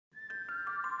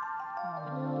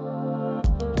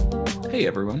Hey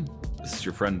everyone, this is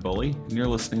your friend Bully, and you're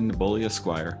listening to Bully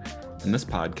Esquire. In this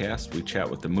podcast, we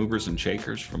chat with the movers and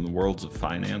shakers from the worlds of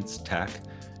finance, tech,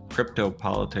 crypto,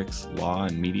 politics, law,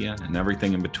 and media, and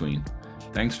everything in between.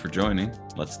 Thanks for joining.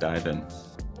 Let's dive in.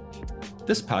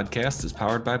 This podcast is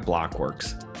powered by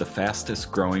Blockworks, the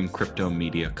fastest growing crypto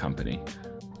media company.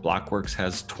 Blockworks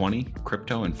has 20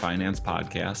 crypto and finance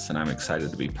podcasts, and I'm excited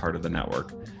to be part of the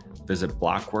network. Visit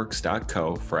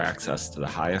blockworks.co for access to the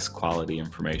highest quality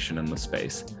information in the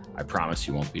space. I promise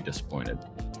you won't be disappointed.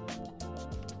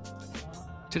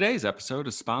 Today's episode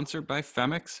is sponsored by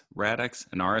Femix, Radix,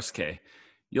 and RSK.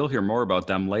 You'll hear more about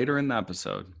them later in the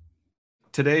episode.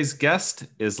 Today's guest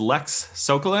is Lex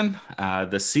Sokolin,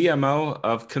 the CMO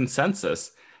of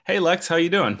ConsenSys. Hey, Lex, how you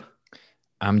doing?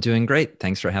 I'm doing great.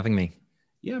 Thanks for having me.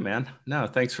 Yeah, man. No,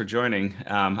 thanks for joining.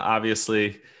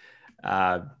 Obviously,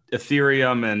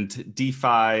 Ethereum and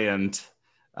DeFi and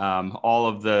all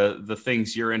of the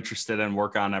things you're interested in,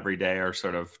 work on every day are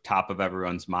sort of top of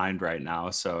everyone's mind right now.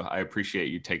 So I appreciate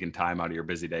you taking time out of your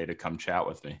busy day to come chat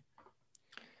with me.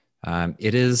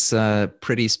 It is a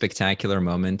pretty spectacular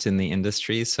moment in the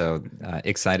industry, so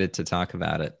excited to talk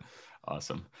about it.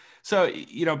 Awesome. So,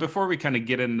 before we kind of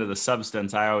get into the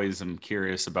substance, I always am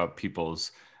curious about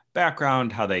people's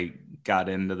background, how they got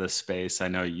into this space. I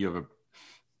know you have a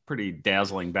pretty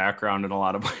dazzling background in a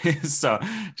lot of ways. So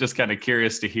just kind of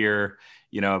curious to hear,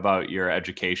 about your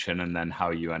education and then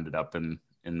how you ended up in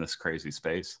this crazy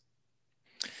space.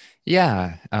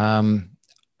 Yeah.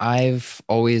 I've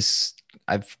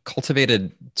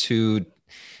cultivated two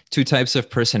types of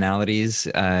personalities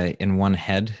in one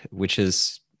head, which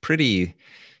is pretty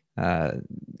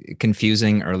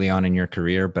confusing early on in your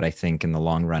career, but I think in the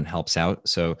long run helps out.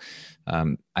 So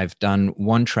I've done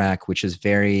one track, which is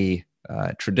very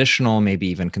traditional, maybe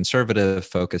even conservative,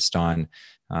 focused on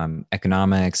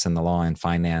economics and the law and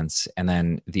finance. And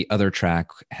then the other track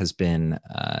has been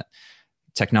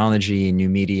technology, new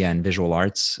media, and visual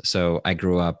arts. So I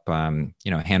grew up,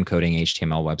 hand coding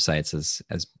HTML websites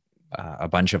as a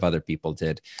bunch of other people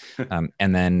did.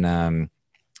 And then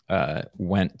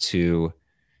went to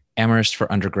Amherst for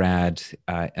undergrad,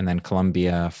 and then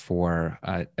Columbia for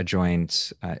a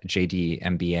joint JD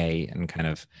MBA, and kind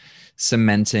of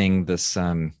cementing this,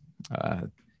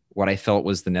 what I felt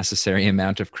was the necessary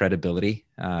amount of credibility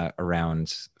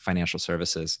around financial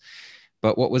services.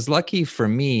 But what was lucky for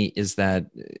me is that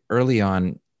early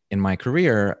on in my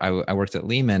career, I worked at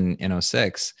Lehman in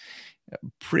 2006.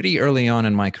 Pretty early on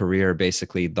in my career,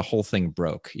 basically the whole thing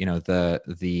broke.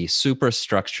 The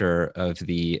superstructure of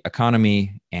the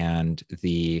economy and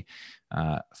the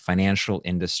financial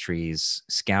industry's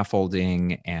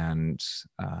scaffolding and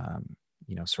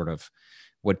sort of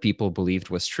what people believed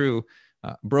was true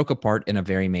broke apart in a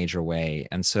very major way.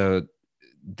 And so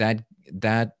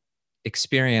that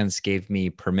experience gave me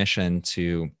permission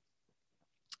to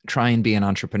try and be an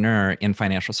entrepreneur in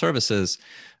financial services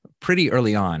pretty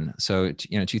early on. So,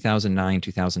 2009,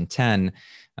 2010,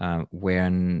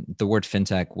 when the word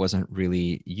fintech wasn't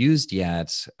really used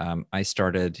yet, I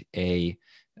started a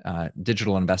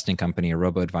digital investing company, a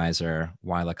robo-advisor,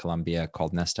 while at Columbia,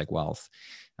 called Nest Egg Wealth.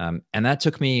 And that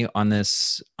took me on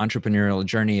this entrepreneurial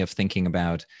journey of thinking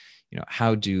about,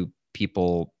 how do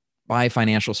people buy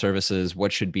financial services?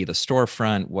 What should be the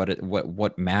storefront?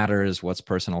 What matters? What's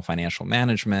personal financial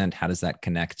management? How does that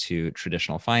connect to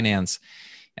traditional finance?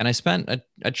 And I spent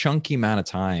a chunky amount of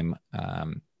time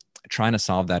trying to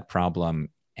solve that problem.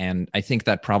 And I think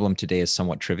that problem today is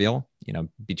somewhat trivial.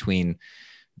 Between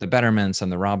the Betterments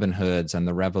and the Robinhoods and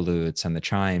the Revoluts and the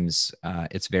Chimes,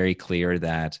 it's very clear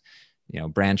that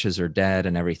branches are dead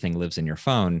and everything lives in your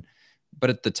phone. But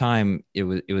at the time, it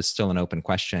was still an open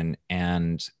question.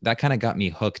 And that kind of got me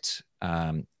hooked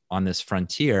on this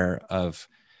frontier of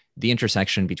the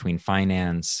intersection between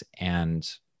finance and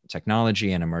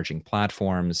technology and emerging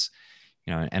platforms.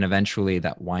 And eventually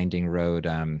that winding road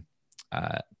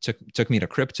took me to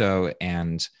crypto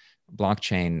and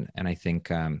blockchain. And I think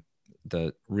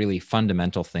the really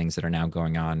fundamental things that are now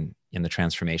going on in the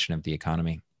transformation of the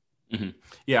economy. Mm-hmm.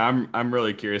 Yeah, I'm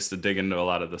really curious to dig into a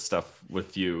lot of the stuff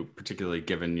with you, particularly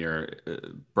given your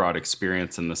broad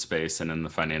experience in the space and in the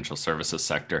financial services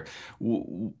sector.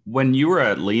 When you were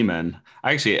at Lehman,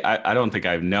 I don't think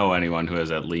I know anyone who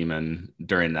was at Lehman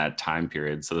during that time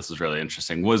period. So this is really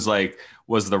interesting. Was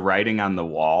the writing on the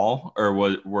wall, or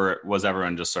was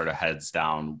everyone just sort of heads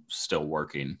down, still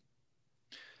working?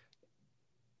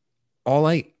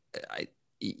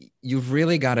 You've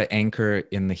really got to anchor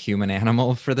in the human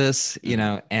animal for this,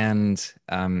 and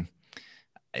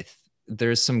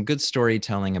there's some good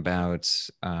storytelling about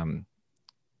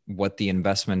what the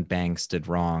investment banks did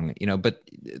wrong, but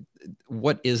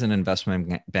what is an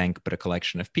investment bank but a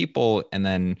collection of people, and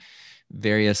then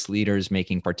various leaders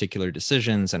making particular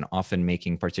decisions, and often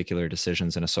making particular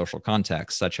decisions in a social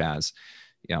context, such as,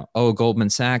 oh, Goldman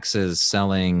Sachs is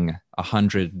selling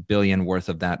 100 billion worth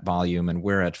of that volume and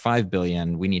we're at 5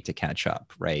 billion, we need to catch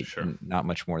up, right? Sure. Not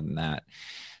much more than that.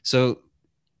 So,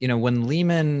 when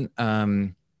Lehman,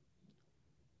 I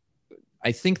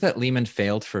think that Lehman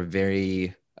failed for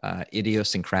very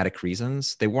idiosyncratic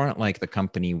reasons. They weren't like the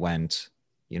company ran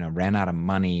out of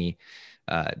money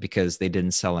because they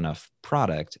didn't sell enough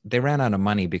product. They ran out of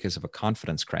money because of a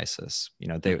confidence crisis.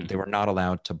 They were not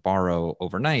allowed to borrow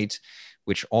overnight,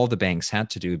 which all the banks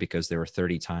had to do because they were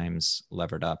 30 times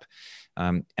levered up.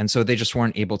 And so they just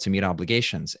weren't able to meet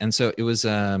obligations. And so it was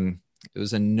a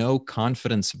no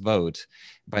confidence vote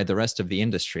by the rest of the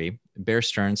industry. Bear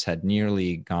Stearns had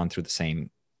nearly gone through the same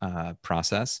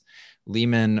process.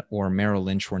 Lehman or Merrill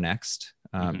Lynch were next.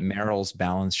 Merrill's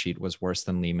balance sheet was worse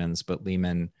than Lehman's, but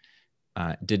Lehman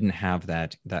didn't have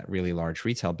that really large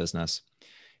retail business.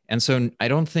 And so I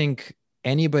don't think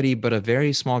anybody but a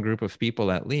very small group of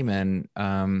people at Lehman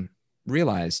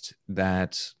realized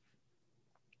that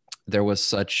there was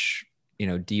such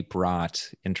deep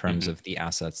rot in terms of the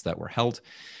assets that were held.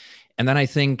 And then I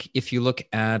think if you look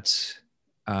at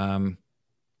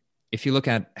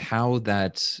how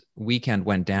that weekend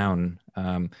went down,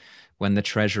 when the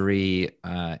Treasury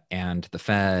and the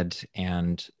Fed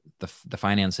and the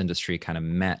finance industry kind of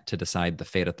met to decide the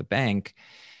fate of the bank,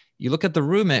 you look at the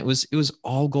room, it was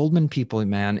all Goldman people,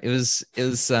 man. It was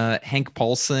Hank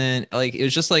Paulson. Like, it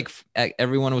was just like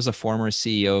everyone was a former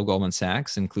CEO of Goldman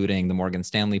Sachs, including the Morgan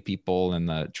Stanley people and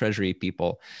the Treasury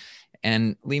people.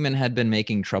 And Lehman had been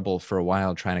making trouble for a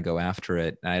while trying to go after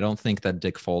it. And I don't think that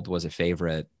Dick Fold was a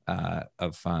favorite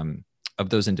of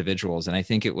those individuals. And I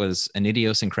think it was an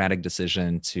idiosyncratic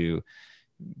decision to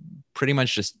pretty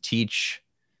much just teach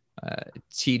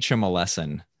him a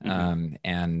lesson.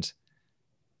 And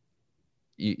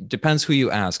it depends who you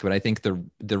ask, but I think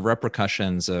the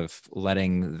repercussions of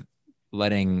letting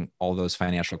all those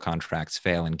financial contracts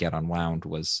fail and get unwound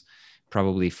was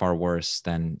probably far worse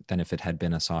than if it had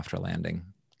been a softer landing.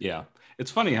 Yeah. It's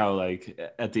funny how, like,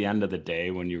 at the end of the day,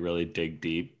 when you really dig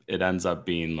deep, it ends up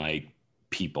being like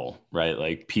people, right?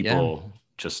 Like people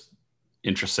just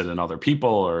interested in other people,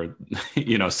 or,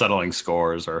 settling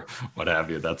scores or what have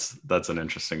you. That's an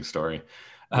interesting story.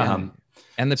 Yeah.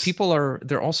 And the people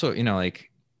they're also, like,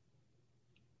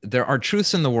 there are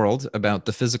truths in the world about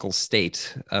the physical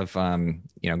state of,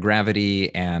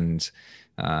 gravity and,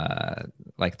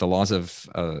 like the laws of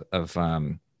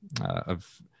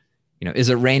is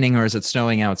it raining or is it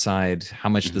snowing outside? How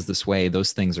much does this weigh?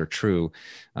 Those things are true.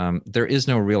 There is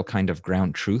no real kind of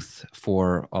ground truth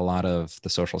for a lot of the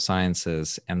social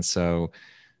sciences. And so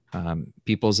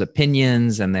people's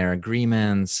opinions and their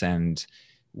agreements and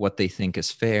what they think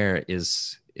is fair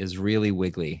is really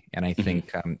wiggly. And I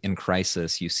think in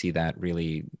crisis, you see that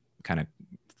really kind of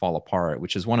fall apart,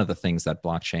 which is one of the things that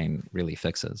blockchain really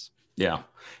fixes. Yeah.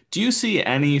 Do you see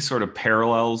any sort of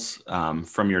parallels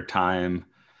from your time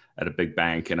at a big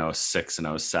bank in 06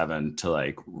 and 07 to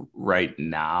like right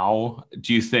now?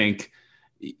 Do you think,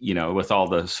 with all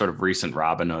the sort of recent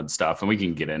Robinhood stuff, and we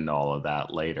can get into all of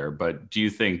that later, but do you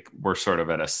think we're sort of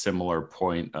at a similar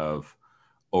point of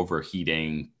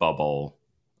overheating bubble,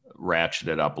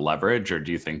 ratcheted up leverage, or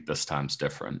do you think this time's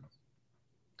different?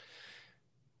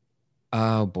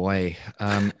 Oh boy.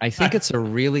 I think it's a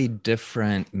really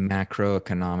different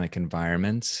macroeconomic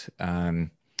environment.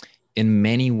 In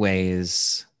many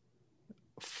ways,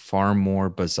 far more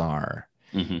bizarre,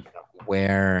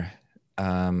 where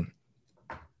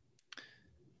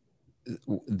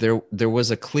there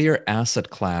was a clear asset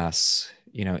class,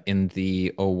 in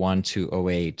the 01 to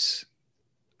 08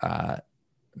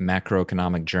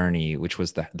 macroeconomic journey, which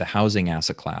was the housing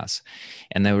asset class.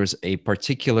 And there was a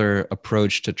particular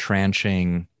approach to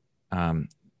tranching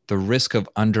the risk of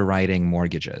underwriting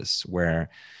mortgages, where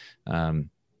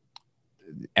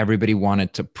everybody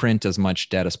wanted to print as much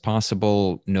debt as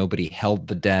possible. Nobody held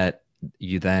the debt.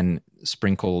 You then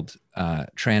sprinkled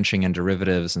tranching and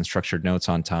derivatives and structured notes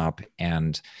on top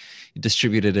and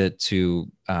distributed it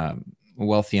to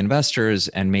wealthy investors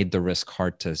and made the risk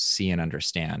hard to see and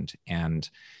understand. And,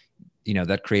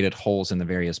 that created holes in the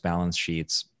various balance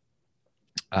sheets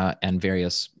and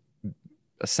various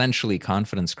essentially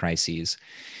confidence crises.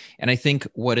 And I think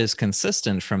what is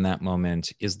consistent from that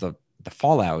moment is the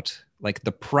fallout, like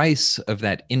the price of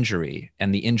that injury,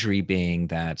 and the injury being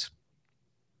that,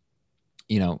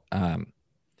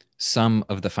 some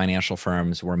of the financial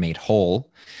firms were made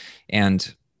whole.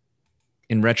 And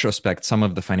in retrospect, some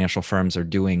of the financial firms are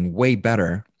doing way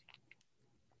better,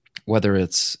 whether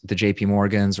it's the JP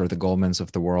Morgans or the Goldmans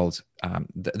of the world.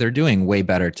 They're doing way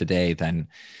better today than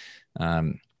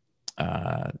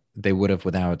they would have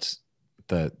without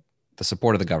the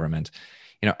support of the government.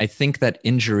 I think that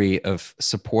injury of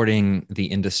supporting the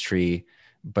industry,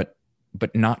 but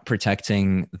not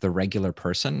protecting the regular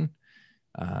person,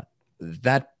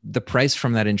 that the price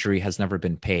from that injury has never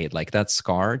been paid. Like, that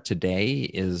scar today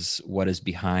is what is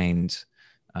behind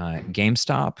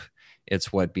GameStop.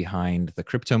 It's what behind the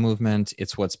crypto movement.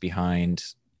 It's what's behind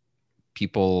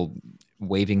people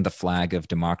waving the flag of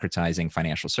democratizing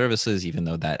financial services, even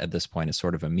though that at this point is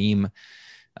sort of a meme.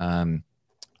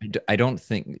 I don't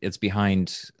think it's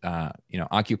behind,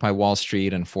 Occupy Wall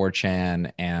Street and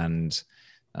 4chan and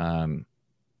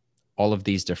all of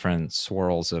these different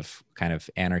swirls of kind of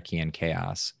anarchy and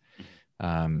chaos.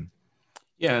 Yeah,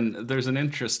 and there's an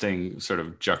interesting sort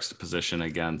of juxtaposition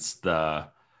against the,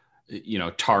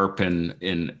 TARP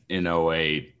in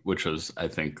 08, which was, I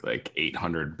think, like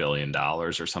 $800 billion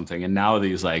or something. And now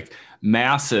these like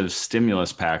massive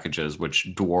stimulus packages, which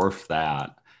dwarf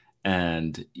that,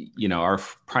 and, are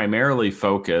primarily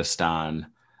focused on,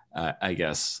 I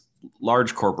guess,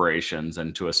 large corporations,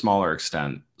 and to a smaller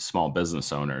extent, small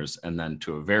business owners, and then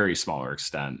to a very smaller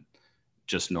extent,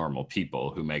 just normal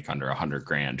people who make under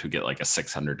 $100,000 who get like a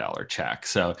 $600 check.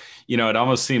 So, it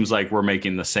almost seems like we're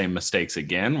making the same mistakes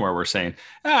again, where we're saying,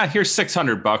 here's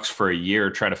 $600 for a year,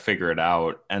 try to figure it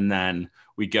out. And then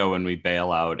we go and we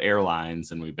bail out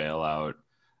airlines and we bail out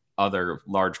other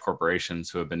large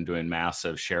corporations who have been doing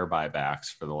massive share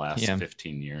buybacks for the last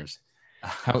 15 years.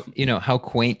 How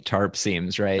quaint TARP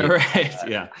seems, right? Right.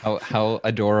 Yeah. How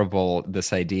adorable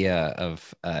this idea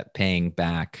of paying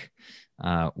back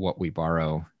what we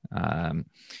borrow, and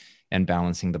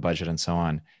balancing the budget and so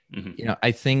on. Mm-hmm.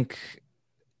 I think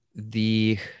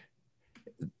there's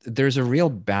a real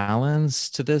balance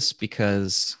to this,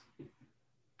 because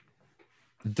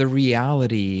the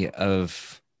reality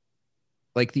of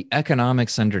like the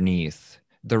economics underneath,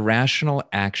 the rational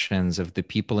actions of the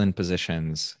people in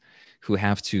positions who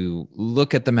have to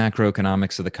look at the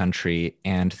macroeconomics of the country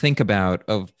and think about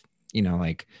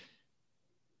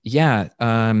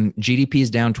GDP is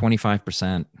down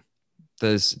 25%.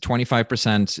 There's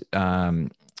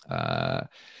 25%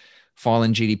 fall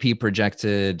in GDP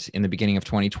projected in the beginning of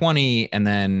 2020, and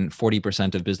then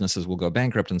 40% of businesses will go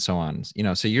bankrupt, and so on.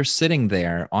 So you're sitting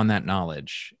there on that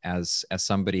knowledge as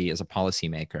somebody, as a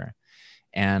policymaker,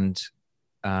 and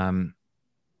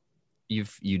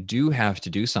you do have to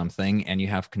do something, and you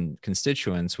have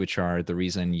constituents, which are the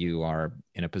reason you are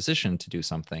in a position to do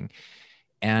something.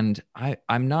 And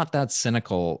I'm not that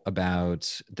cynical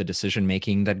about the decision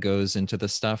making that goes into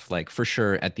this stuff. Like, for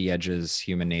sure, at the edges,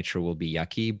 human nature will be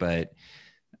yucky, but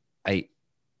I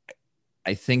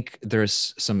think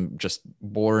there's some just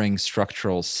boring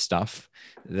structural stuff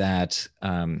that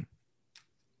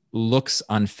looks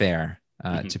unfair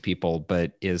to people,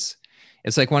 but it's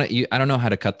like I don't know how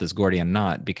to cut this Gordian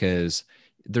knot, because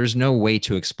there's no way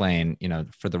to explain,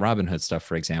 for the Robinhood stuff,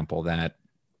 for example, that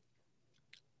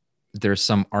there's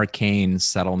some arcane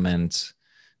settlement,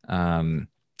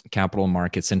 capital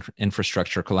markets,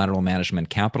 infrastructure, collateral management,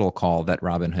 capital call that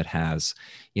Robinhood has,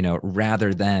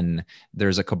 rather than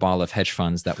there's a cabal of hedge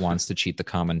funds that wants to cheat the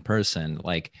common person.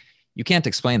 Like, you can't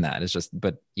explain that. It's just,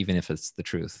 but even if it's the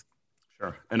truth.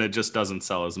 Sure. And it just doesn't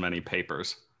sell as many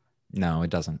papers. No, it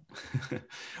doesn't.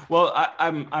 Well,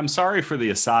 I'm sorry for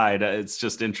the aside. It's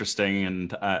just interesting,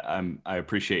 and I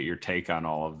appreciate your take on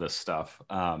all of this stuff.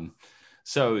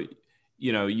 So,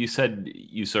 you said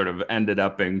you sort of ended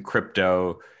up in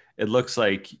crypto. It looks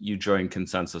like you joined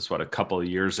ConsenSys, a couple of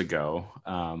years ago.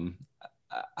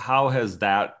 How has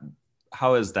that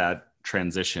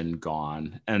transition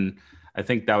gone? And I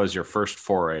think that was your first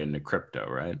foray into crypto,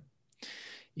 right?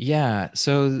 Yeah.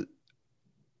 So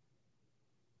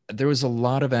there was a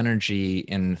lot of energy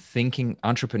in thinking,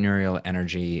 entrepreneurial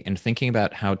energy, in thinking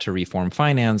about how to reform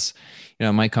finance.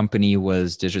 My company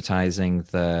was digitizing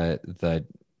the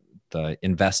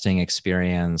investing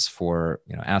experience for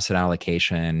asset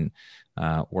allocation,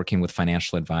 working with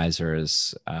financial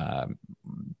advisors,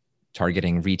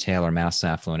 targeting retail or mass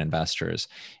affluent investors.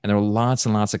 And there were lots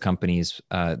and lots of companies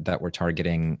that were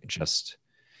targeting just,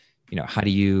 how do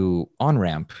you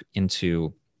on-ramp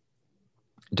into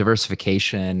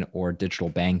diversification or digital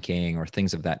banking or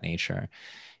things of that nature.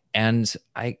 And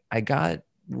I got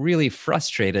really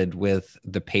frustrated with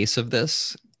the pace of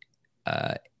this,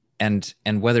 and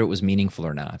whether it was meaningful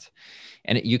or not.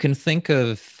 And you can think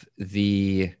of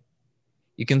the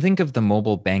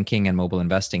mobile banking and mobile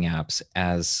investing apps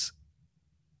as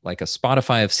like a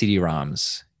Spotify of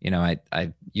CD-ROMs.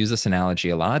 I use this analogy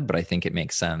a lot, but I think it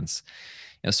makes sense.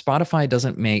 Spotify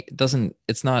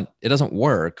it doesn't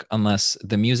work unless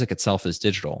the music itself is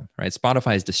digital, right?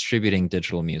 Spotify is distributing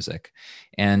digital music.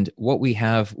 And what we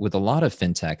have with a lot of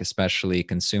fintech, especially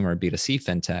consumer B2C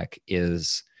fintech,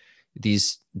 is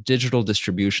these digital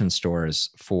distribution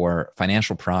stores for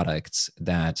financial products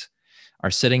that are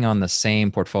sitting on the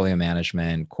same portfolio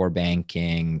management, core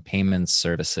banking, payments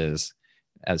services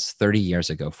as 30 years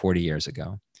ago, 40 years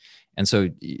ago. And so,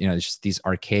 it's just these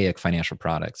archaic financial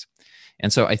products.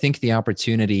 And so I think the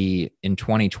opportunity in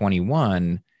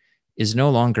 2021 is no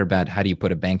longer about how do you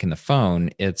put a bank in the phone.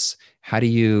 It's how do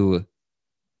you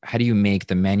make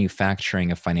the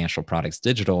manufacturing of financial products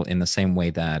digital in the same way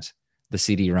that the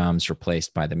CD-ROM is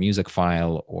replaced by the music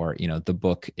file, or the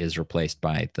book is replaced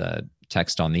by the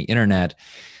text on the internet,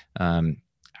 and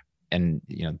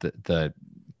the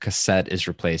cassette is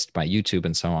replaced by YouTube,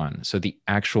 and so on. So the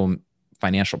actual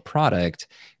financial product,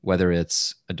 whether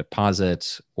it's a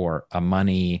deposit or a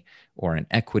money or an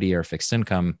equity or fixed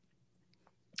income,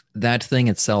 that thing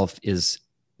itself is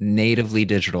natively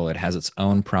digital. It has its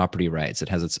own property rights. It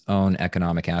has its own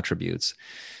economic attributes.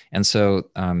 And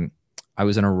so I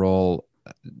was in a role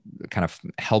kind of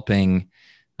helping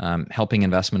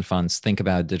investment funds think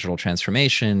about digital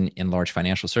transformation in large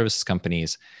financial services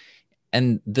companies.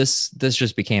 And this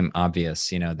just became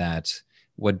obvious, that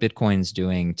what Bitcoin's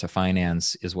doing to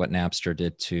finance is what Napster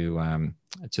did to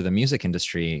the music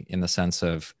industry, in the sense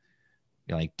of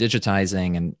like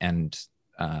digitizing and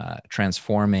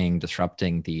transforming,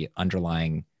 disrupting the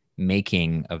underlying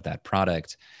making of that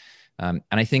product. And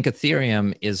I think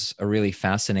Ethereum is a really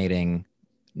fascinating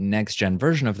next gen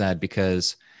version of that,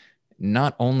 because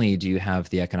not only do you have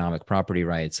the economic property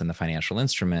rights and the financial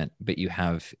instrument, but you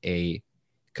have a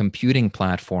computing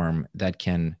platform that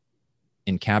can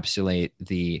encapsulate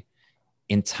the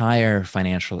entire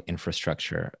financial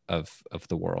infrastructure of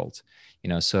the world.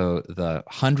 So the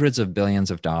hundreds of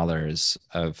billions of dollars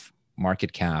of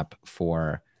market cap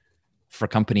for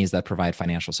companies that provide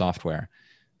financial software,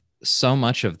 so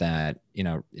much of that,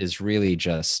 is really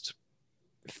just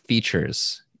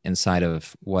features inside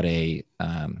of what a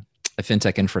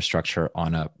fintech infrastructure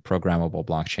on a programmable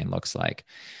blockchain looks like.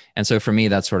 And so for me,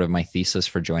 that's sort of my thesis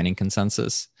for joining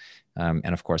ConsenSys.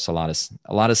 And of course, a lot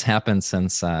has happened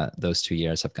since those 2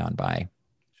 years have gone by.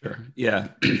 Sure. Yeah.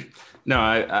 No,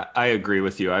 I agree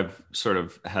with you. I've sort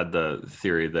of had the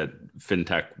theory that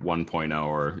FinTech 1.0,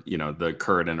 or, the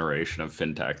current iteration of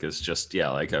FinTech, is just,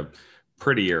 like a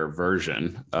prettier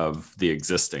version of the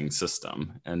existing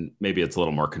system. And maybe it's a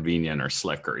little more convenient or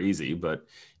slick or easy, but,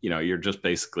 you're just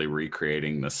basically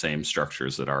recreating the same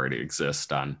structures that already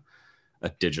exist on a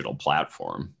digital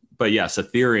platform. But yes,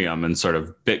 Ethereum and sort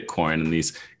of Bitcoin and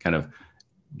these kind of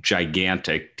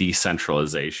gigantic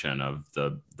decentralization of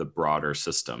the broader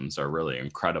systems are really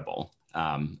incredible.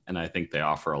 And I think they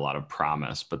offer a lot of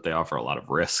promise, but they offer a lot of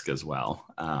risk as well.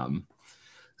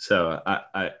 So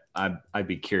I'd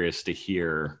be curious to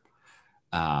hear,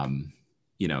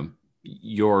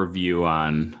 your view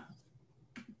on,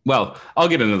 well, I'll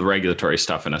get into the regulatory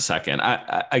stuff in a second.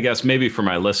 I guess maybe for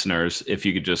my listeners, if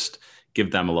you could just give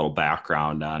them a little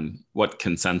background on what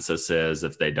ConsenSys is,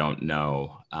 if they don't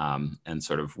know, and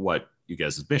sort of what you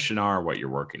guys' mission are, what you're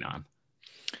working on.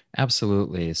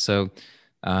 Absolutely. So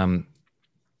the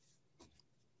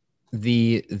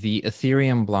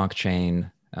Ethereum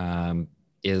blockchain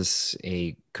is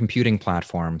a computing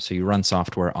platform. So you run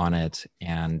software on it,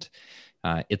 and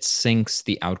it syncs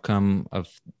the outcome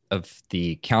of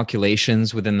the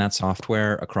calculations within that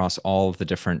software across all of the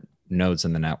different nodes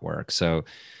in the network. So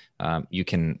you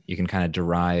can kind of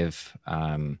derive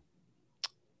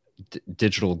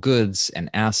digital goods and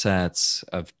assets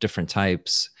of different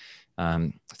types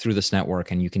through this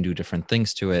network, and you can do different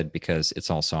things to it because it's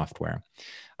all software.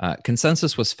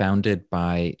 ConsenSys was founded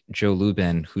by Joe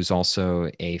Lubin, who's also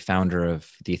a founder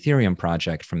of the Ethereum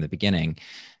project from the beginning.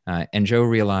 And Joe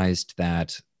realized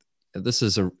that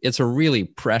it's a really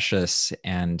precious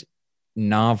and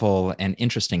novel and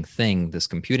interesting thing, this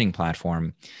computing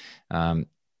platform.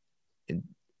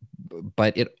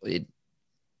 But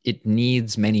it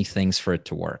needs many things for it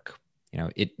to work.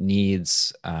 It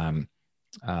needs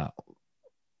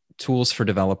tools for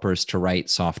developers to write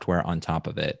software on top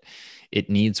of it. It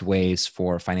needs ways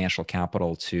for financial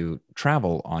capital to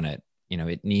travel on it.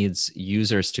 It needs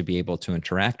users to be able to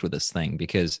interact with this thing,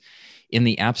 because in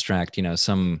the abstract,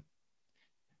 some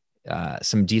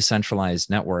decentralized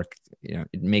network,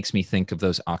 it makes me think of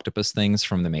those octopus things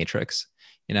from the Matrix,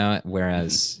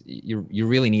 whereas you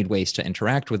really need ways to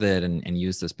interact with it and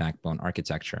use this backbone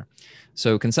architecture.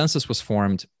 So ConsenSys was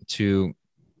formed to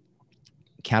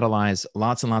catalyze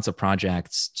lots and lots of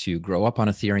projects to grow up on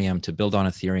Ethereum, to build on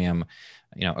Ethereum,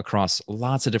 across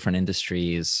lots of different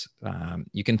industries.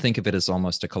 You can think of it as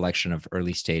almost a collection of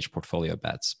early stage portfolio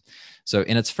bets. So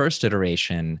in its first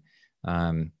iteration,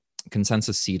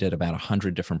 ConsenSys seeded about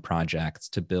 100 different projects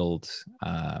to build,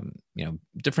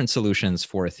 different solutions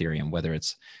for Ethereum, whether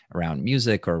it's around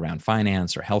music or around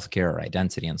finance or healthcare or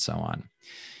identity and so on.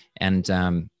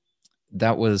 And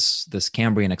that was this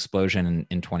Cambrian explosion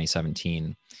in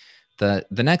 2017. The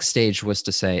next stage was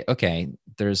to say, okay,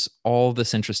 there's all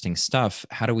this interesting stuff.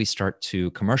 How do we start to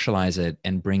commercialize it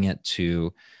and bring it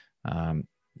to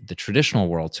the traditional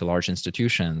world, to large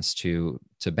institutions, to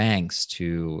banks,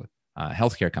 to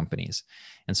healthcare companies?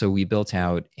 And so we built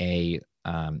out a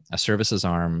services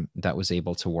arm that was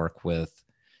able to work with,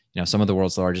 some of the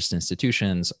world's largest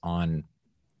institutions on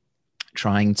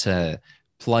trying to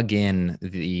plug in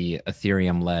the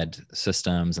Ethereum-led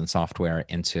systems and software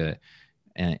into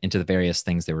the various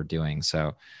things they were doing.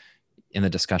 So in the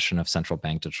discussion of central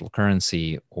bank digital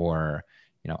currency, or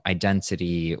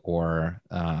identity, or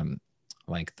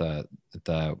like the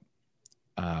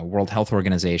World Health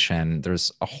Organization,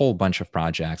 there's a whole bunch of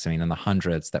projects, in the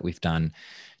hundreds, that we've done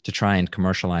to try and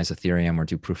commercialize Ethereum or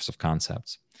do proofs of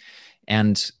concepts.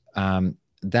 And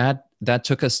that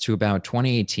took us to about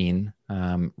 2018,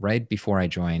 right before I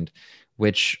joined,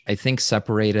 which I think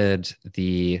separated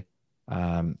the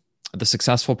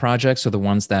successful projects, or the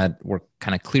ones that were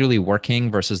kind of clearly working,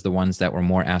 versus the ones that were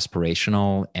more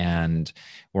aspirational and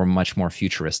were much more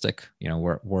futuristic.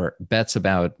 Were bets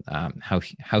about how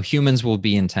humans will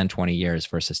be in 10, 20 years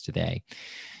versus today.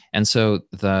 And so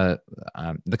the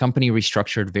company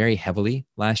restructured very heavily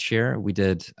last year. We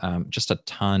did just a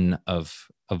ton of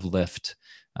lift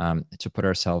to put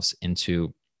ourselves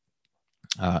into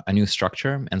a new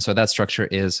structure. And so that structure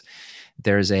is,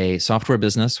 there's a software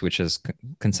business, which is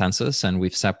ConsenSys, and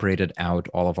we've separated out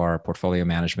all of our portfolio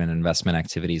management and investment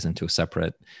activities into a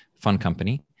separate fund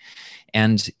company.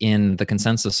 And in the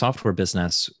ConsenSys software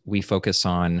business, we focus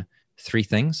on three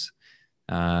things.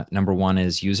 Number one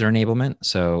is user enablement.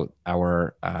 So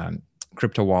our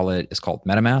crypto wallet is called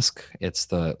MetaMask. It's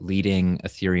the leading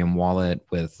Ethereum wallet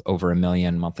with over 1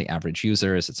 million monthly average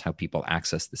users. It's how people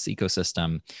access this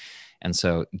ecosystem. And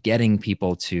so getting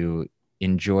people to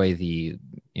enjoy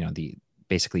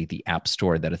basically the app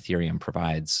store that Ethereum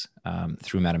provides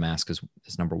through MetaMask is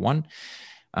number one.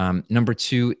 Number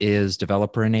two is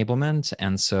developer enablement.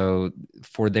 And so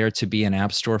for there to be an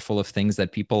app store full of things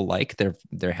that people like, there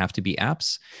have to be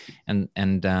apps. And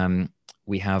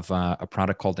we have a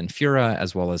product called Infura,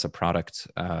 as well as a product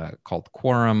called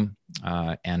Quorum,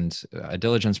 and a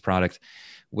diligence product,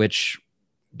 which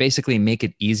basically make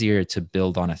it easier to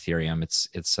build on Ethereum.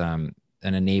 It's an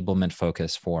enablement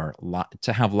focus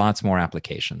to have lots more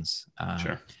applications.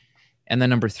 Sure. And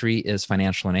then number three is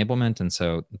financial enablement. And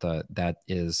so that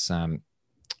is,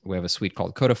 we have a suite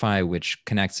called Codify, which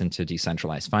connects into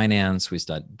decentralized finance,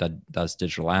 that does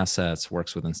digital assets,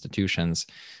 works with institutions,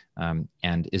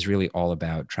 and is really all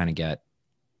about trying to get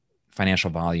financial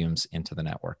volumes into the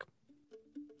network.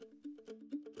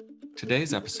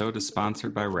 Today's episode is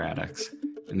sponsored by Radix.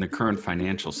 In the current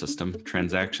financial system,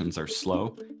 transactions are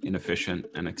slow, inefficient,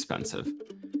 and expensive.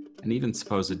 And even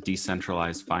supposed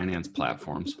decentralized finance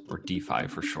platforms, or DeFi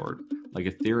for short, like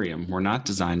Ethereum, were not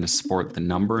designed to support the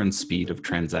number and speed of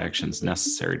transactions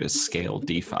necessary to scale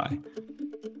DeFi.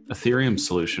 Ethereum's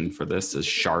solution for this is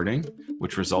sharding,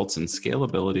 which results in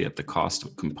scalability at the cost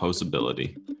of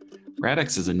composability.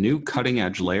 Radix is a new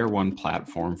cutting-edge Layer 1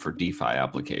 platform for DeFi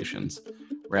applications.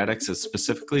 Radix is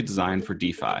specifically designed for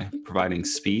DeFi, providing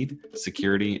speed,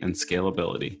 security, and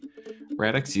scalability.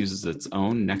 Radix uses its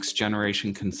own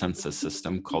next-generation consensus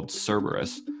system called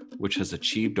Cerberus, which has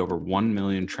achieved over 1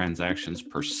 million transactions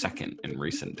per second in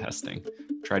recent testing.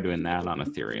 Try doing that on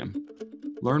Ethereum.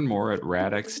 Learn more at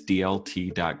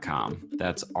radixdlt.com.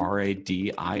 That's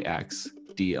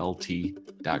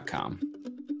radixdlt.com.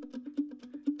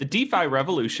 The DeFi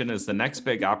revolution is the next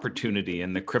big opportunity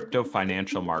in the crypto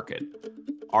financial market.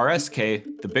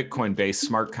 RSK, the Bitcoin-based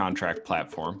smart contract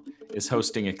platform, is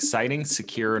hosting exciting,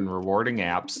 secure, and rewarding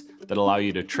apps that allow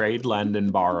you to trade, lend,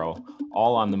 and borrow,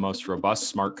 all on the most robust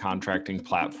smart contracting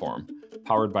platform,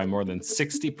 powered by more than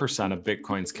 60% of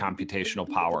Bitcoin's computational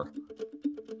power.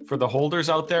 For the holders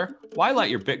out there, why let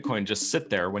your Bitcoin just sit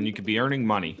there when you could be earning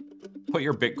money? Put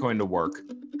your Bitcoin to work.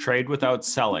 Trade without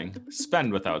selling,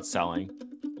 spend without selling,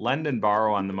 lend and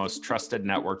borrow on the most trusted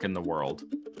network in the world.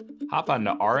 Hop on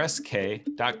to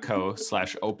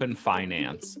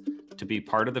rsk.co/openfinance to be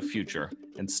part of the future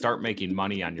and start making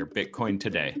money on your Bitcoin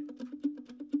today.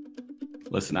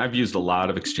 Listen, I've used a lot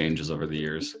of exchanges over the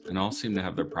years, and all seem to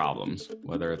have their problems,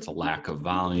 whether it's a lack of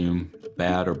volume,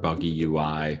 bad or buggy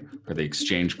UI, or the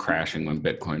exchange crashing when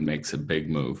Bitcoin makes a big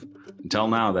move. Until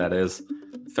now, that is.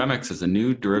 Femex is a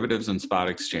new derivatives and spot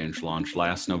exchange launched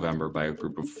last November by a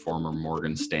group of former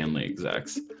Morgan Stanley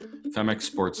execs. Femex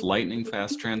sports lightning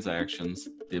fast transactions,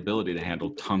 the ability to handle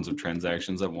tons of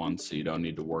transactions at once so you don't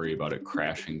need to worry about it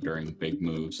crashing during big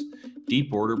moves,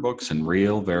 deep order books, and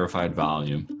real verified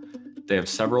volume. They have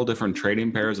several different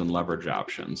trading pairs and leverage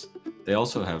options. They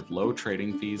also have low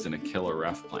trading fees and a killer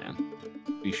ref plan.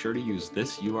 Be sure to use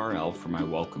this URL for my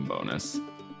welcome bonus,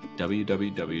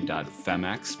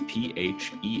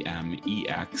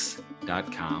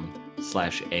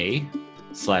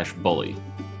 www.femex.com/a/bully.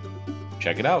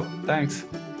 Check it out. Thanks.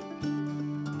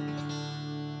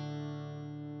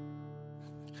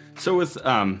 So with,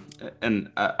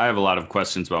 and I have a lot of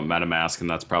questions about MetaMask, and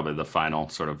that's probably the final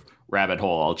sort of rabbit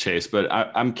hole I'll chase, but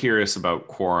I'm curious about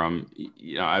Quorum.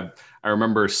 You know, I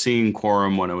remember seeing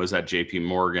Quorum when it was at JP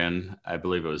Morgan. I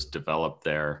believe it was developed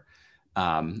there.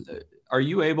 Are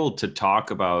you able to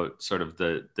talk about sort of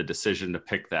the decision to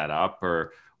pick that up,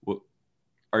 or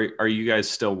are you guys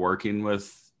still working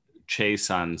with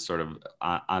Chase on sort of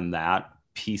on that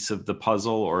piece of the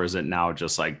puzzle, or is it now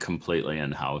just like completely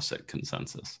in-house at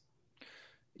ConsenSys?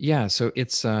 Yeah, so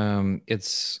it's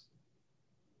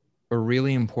a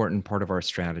really important part of our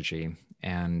strategy,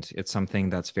 and it's something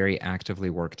that's very actively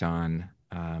worked on.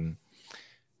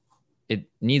 It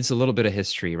needs a little bit of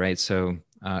history, right? So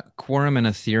Quorum and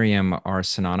Ethereum are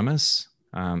synonymous.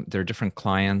 They're different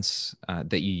clients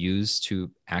that you use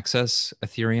to access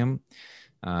Ethereum.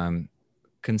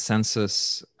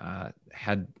 ConsenSys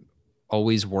had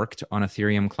always worked on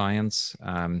Ethereum clients,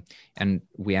 and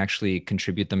we actually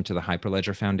contribute them to the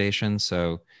Hyperledger Foundation,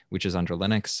 which is under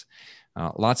Linux.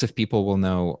 Lots of people will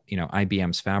know,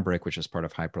 IBM's Fabric, which is part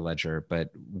of Hyperledger, but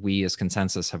we as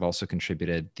ConsenSys have also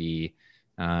contributed the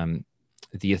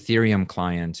Ethereum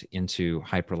client into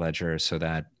Hyperledger so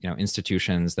that,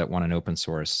 institutions that want an open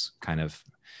source kind of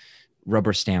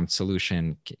rubber stamped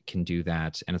solution can do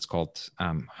that. And it's called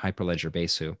Hyperledger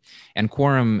Besu. And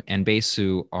Quorum and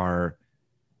Besu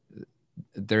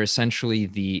they're essentially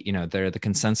they're the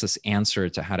ConsenSys answer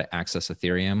to how to access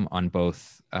Ethereum on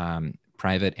both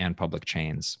private and public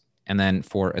chains. And then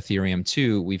for Ethereum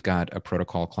 2, we've got a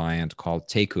protocol client called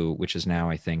Teku, which is now,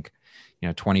 I think,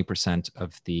 20%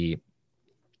 of the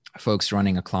folks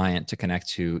running a client to connect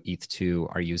to ETH2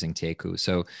 are using Teku.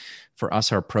 So for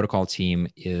us, our protocol team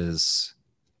it's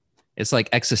like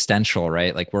existential,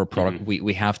 right? Like we're a product,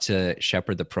 we have to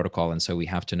shepherd the protocol. And so we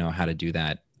have to know how to do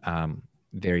that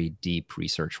very deep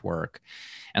research work.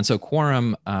 And so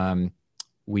Quorum,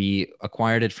 we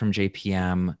acquired it from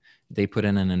JPM. They put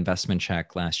in an investment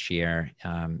check last year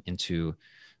into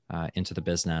the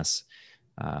business,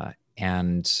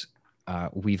 and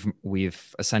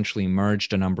we've essentially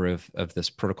merged a number of this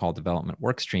protocol development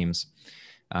work streams,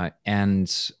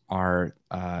 and our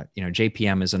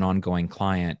JPM is an ongoing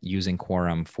client using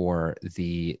Quorum for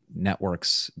the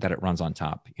networks that it runs on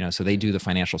top. So they do the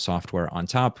financial software on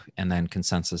top, and then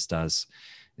ConsenSys does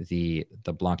the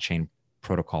blockchain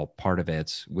protocol part of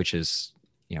it, which is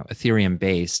Ethereum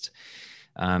based.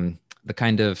 The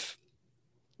kind of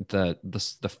the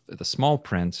small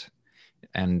print,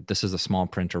 and this is a small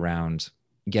print around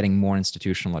getting more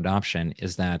institutional adoption,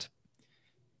 is that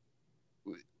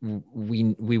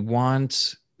we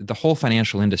want the whole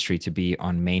financial industry to be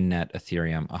on mainnet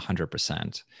Ethereum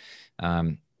 100%.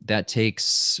 That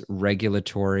takes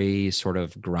regulatory sort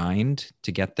of grind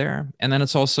to get there. And then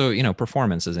it's also,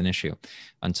 performance is an issue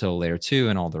until layer 2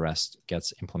 and all the rest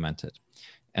gets implemented.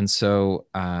 And so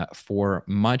for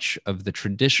much of the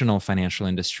traditional financial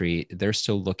industry, they're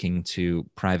still looking to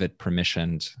private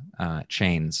permissioned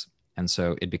chains. And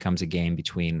so it becomes a game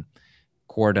between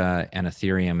Corda and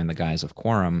Ethereum in the guise of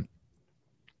Quorum.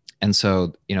 And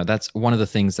so, that's one of the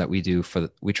things that we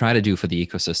try to do for the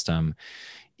ecosystem,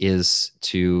 is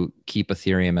to keep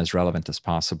Ethereum as relevant as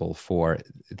possible for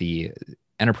the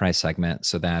enterprise segment,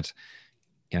 so that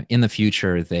in the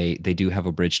future they do have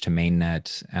a bridge to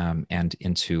mainnet and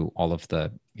into all of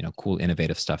the cool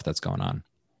innovative stuff that's going on.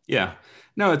 Yeah,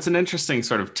 no, it's an interesting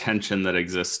sort of tension that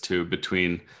exists too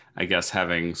between, I guess,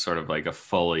 having sort of like a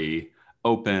fully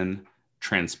open,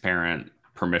 transparent,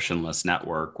 permissionless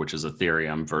network, which is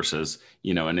Ethereum, versus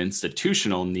an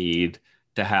institutional need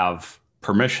to have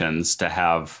permissions, to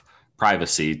have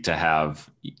privacy, to have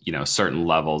certain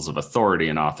levels of authority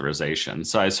and authorization.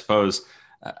 So I suppose,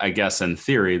 I guess in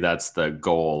theory, that's the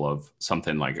goal of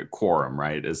something like a Quorum,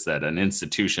 right? Is that an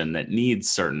institution that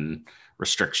needs certain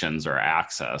restrictions or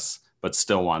access but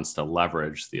still wants to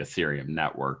leverage the Ethereum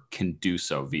network can do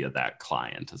so via that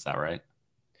client. Is that right?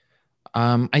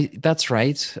 That's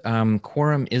right.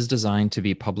 Quorum is designed to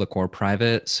be public or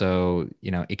private, so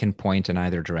it can point in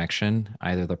either direction,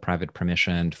 either the private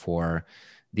permissioned for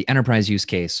the enterprise use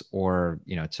case, or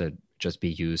to just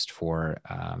be used for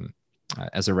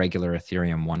as a regular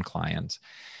Ethereum 1 client.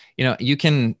 You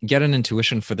can get an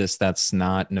intuition for this that's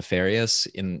not nefarious.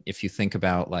 If you think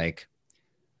about, like,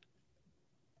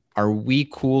 are we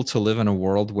cool to live in a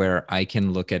world where I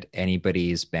can look at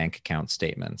anybody's bank account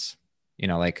statements?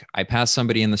 Like, I pass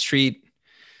somebody in the street.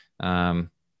 I'm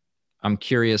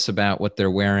curious about what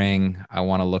they're wearing. I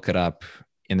want to look it up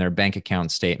in their bank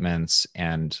account statements,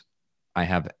 and I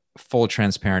have full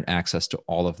transparent access to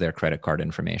all of their credit card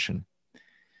information.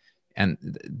 And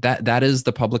that is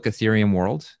the public Ethereum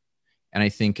world. And I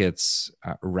think it's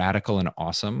radical and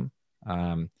awesome.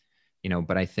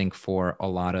 But I think for a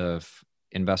lot of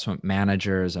investment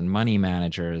managers and money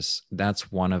managers,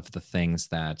 that's one of the things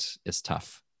that is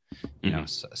tough.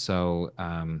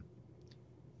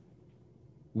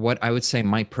 What I would say,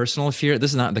 my personal fear,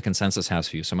 this is not the ConsenSys House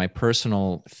view. So my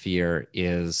personal fear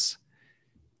is,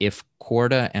 if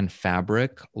Corda and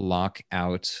Fabric lock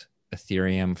out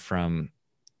Ethereum from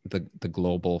the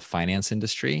global finance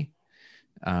industry,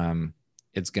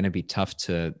 it's going to be tough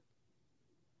to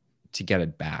get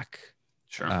it back.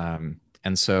 Sure.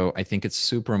 And so I think it's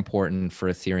super important for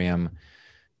Ethereum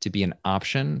to be an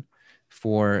option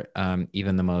for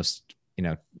even the most,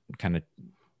 kind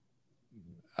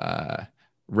of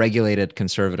regulated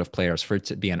conservative players, for it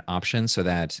to be an option, so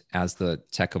that as the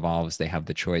tech evolves, they have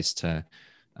the choice to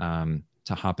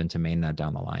hop into mainnet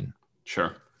down the line.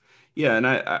 Sure. Yeah, and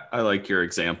I like your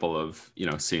example of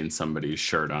seeing somebody's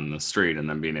shirt on the street and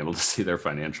then being able to see their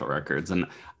financial records. And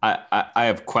I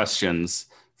have questions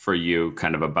for you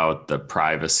kind of about the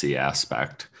privacy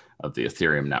aspect of the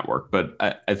Ethereum network, but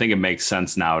I think it makes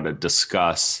sense now to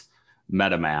discuss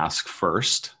MetaMask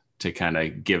first, to kind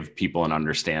of give people an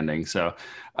understanding. So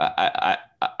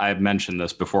I've mentioned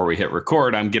this before we hit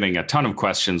record. I'm getting a ton of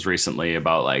questions recently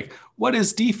about, like, what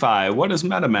is DeFi? What is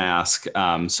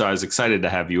MetaMask? So I was excited to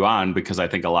have you on, because I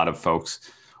think a lot of folks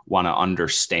want to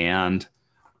understand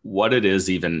what it is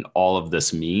even all of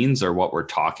this means, or what we're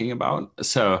talking about.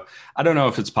 So I don't know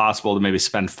if it's possible to maybe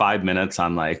spend 5 minutes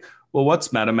on, like, well, what's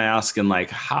MetaMask, and, like,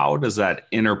 how does that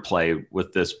interplay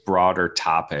with this broader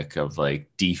topic of, like,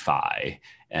 DeFi,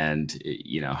 and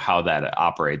how that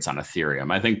operates on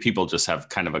Ethereum. I think people just have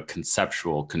kind of a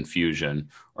conceptual confusion,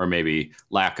 or maybe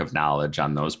lack of knowledge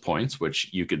on those points,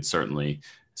 which you could certainly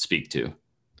speak to.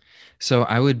 So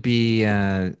I'd be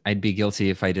guilty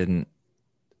if I didn't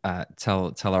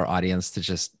tell our audience to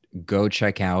just go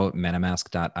check out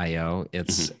metamask.io.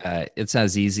 It's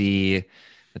as easy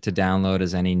to download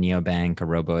as any neobank, a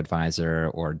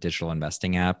robo-advisor, or digital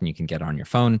investing app, and you can get it on your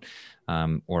phone.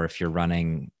 Or if you're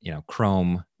running,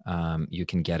 Chrome, you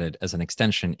can get it as an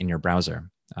extension in your browser.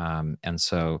 And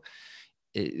so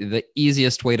the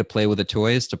easiest way to play with a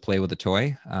toy is to play with a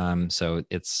toy. So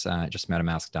it's just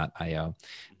metamask.io.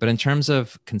 But in terms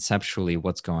of conceptually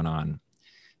what's going on,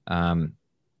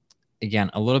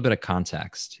 again, a little bit of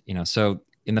context. So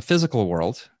in the physical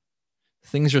world,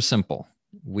 things are simple.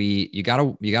 You got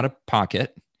a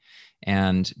pocket,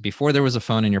 and before there was a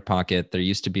phone in your pocket, there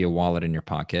used to be a wallet in your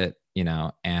pocket,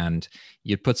 and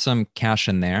you'd put some cash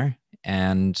in there,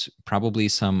 and probably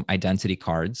some identity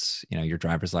cards, your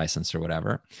driver's license or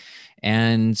whatever.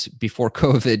 And before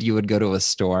COVID, you would go to a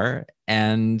store,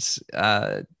 and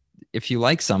if you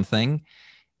like something,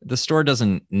 the store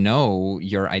doesn't know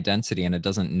your identity, and it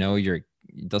doesn't know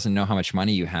how much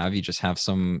money you have. You just have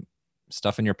some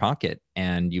stuff in your pocket,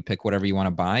 and you pick whatever you want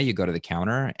to buy. You go to the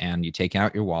counter and you take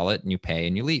out your wallet and you pay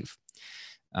and you leave.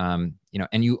 And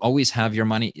you always have your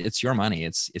money. It's your money.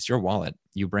 It's your wallet.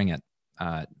 You bring it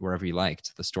wherever you like,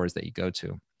 to the stores that you go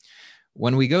to.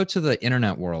 When we go to the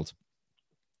internet world,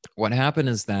 what happened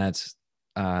is that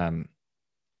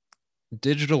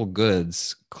digital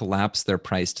goods collapse their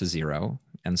price to zero.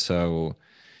 And so,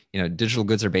 digital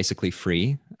goods are basically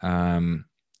free.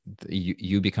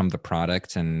 You become the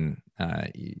product, and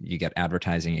you get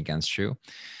advertising against you.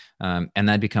 And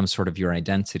that becomes sort of your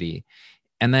identity.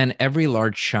 And then every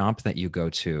large shop that you go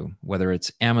to, whether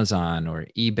it's Amazon or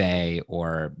eBay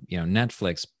or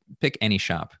Netflix, pick any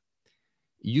shop,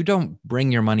 you don't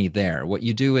bring your money there. What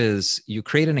you do is you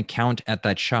create an account at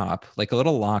that shop, like a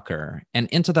little locker, and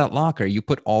into that locker, you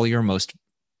put all your most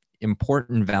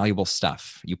important, valuable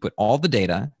stuff. You put all the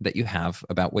data that you have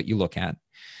about what you look at.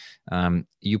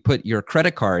 You put your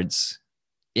credit cards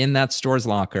in that store's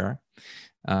locker,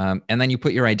 and then you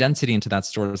put your identity into that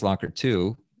store's locker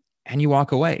too. and you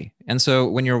walk away. And so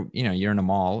when you're in a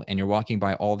mall and you're walking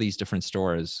by all these different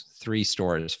stores, 3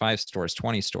 stores, 5 stores,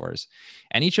 20 stores,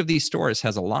 and each of these stores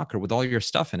has a locker with all your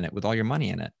stuff in it, with all your money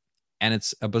in it. And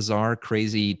it's a bizarre,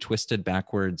 crazy, twisted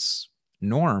backwards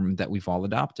norm that we've all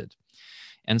adopted.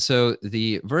 And so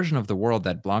the version of the world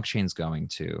that blockchain's going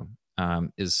to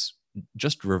is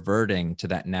just reverting to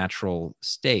that natural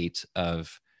state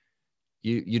of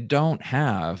you don't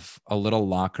have a little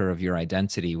locker of your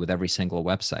identity with every single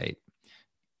website.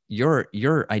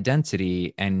 Your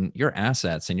identity and your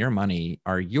assets and your money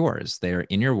are yours. They're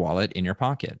in your wallet, in your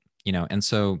pocket, And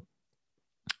so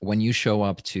when you show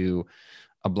up to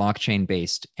a blockchain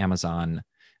based Amazon,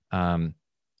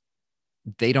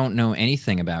 they don't know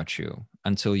anything about you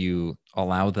until you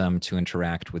allow them to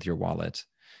interact with your wallet.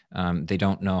 They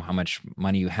don't know how much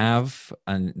money you have,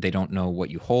 and they don't know what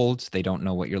you hold. They don't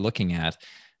know what you're looking at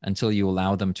until you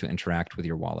allow them to interact with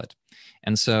your wallet.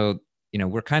 And so,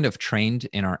 we're kind of trained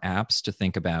in our apps to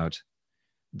think about,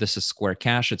 this is Square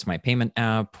Cash, it's my payment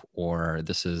app, or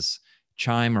this is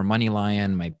Chime or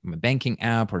MoneyLion, my banking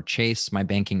app, or Chase, my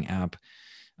banking app.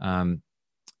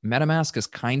 MetaMask is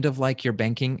kind of like your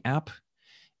banking app,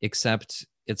 except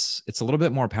it's a little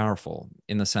bit more powerful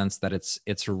in the sense that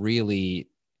it's really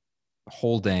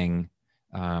holding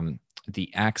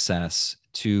the access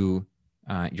to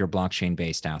your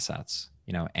blockchain-based assets,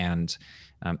 and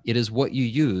it is what you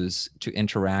use to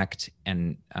interact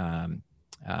and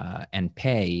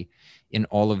pay in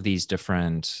all of these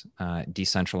different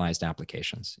decentralized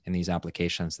applications, in these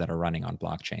applications that are running on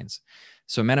blockchains.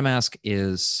 So MetaMask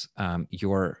is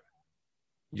your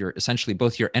essentially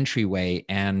both your entryway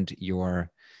and your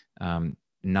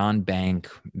non-bank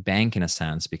bank in a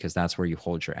sense, because that's where you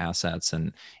hold your assets.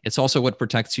 And it's also what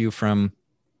protects you from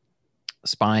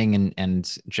spying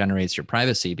and generates your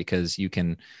privacy, because you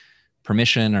can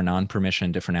permission or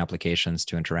non-permission different applications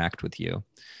to interact with you.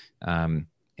 And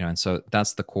so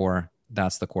that's the core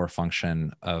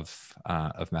function of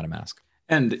MetaMask.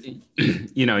 And,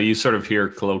 you sort of hear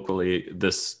colloquially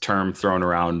this term thrown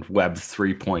around, Web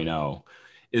 3.0.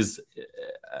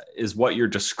 Is what you're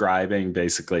describing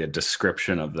basically a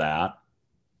description of that?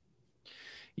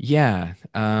 Yeah.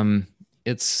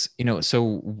 It's,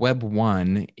 so Web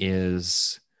 1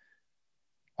 is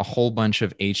a whole bunch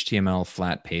of HTML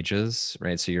flat pages,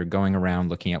 right? So you're going around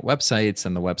looking at websites,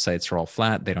 and the websites are all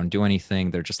flat. They don't do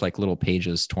anything. They're just like little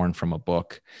pages torn from a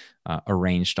book,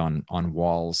 arranged on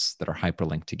walls that are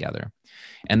hyperlinked together.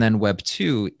 And then Web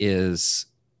 2 is,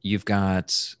 you've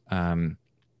got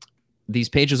these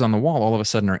pages on the wall all of a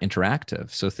sudden are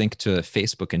interactive. So think to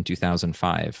Facebook in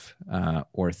 2005,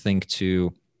 or think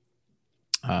to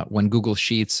when Google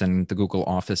Sheets and the Google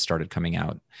Office started coming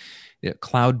out.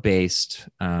 Cloud-based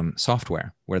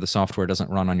software, where the software doesn't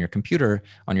run on your computer,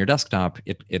 on your desktop,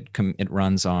 it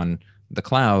runs on the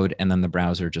cloud, and then the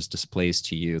browser just displays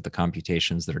to you the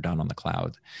computations that are done on the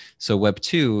cloud. So Web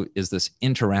 2 is this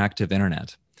interactive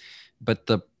internet. But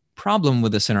the problem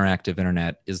with this interactive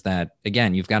internet is that,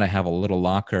 again, you've got to have a little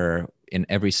locker in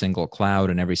every single cloud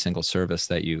and every single service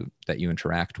that you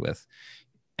interact with.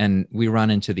 And we run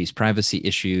into these privacy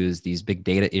issues, these big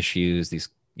data issues, these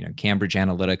Cambridge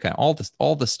Analytica,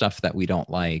 all the stuff that we don't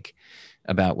like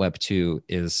about Web 2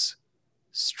 is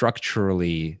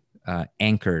structurally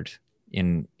anchored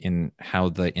in how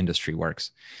the industry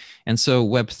works. And so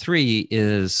Web 3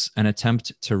 is an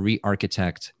attempt to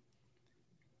re-architect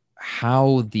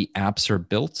how the apps are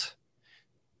built,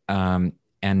 and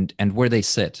where they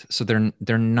sit. So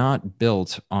they're not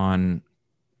built on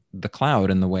the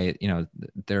cloud in the way,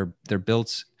 they're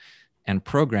built and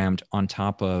programmed on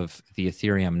top of the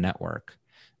Ethereum network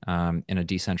in a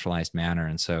decentralized manner.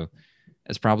 And so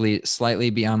it's probably slightly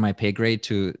beyond my pay grade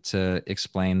to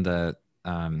explain the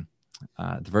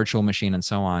virtual machine and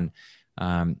so on.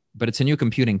 But it's a new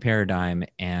computing paradigm,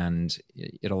 and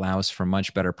it allows for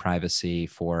much better privacy,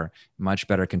 for much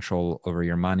better control over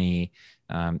your money,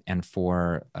 and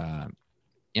for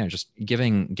just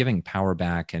giving power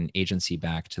back and agency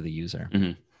back to the user.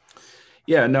 Mm-hmm.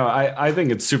 Yeah, no, I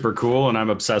think it's super cool, and I'm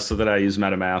obsessed with it. I use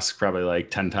MetaMask probably like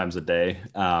 10 times a day.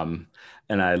 And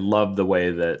I love the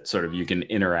way that sort of you can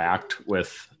interact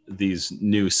with these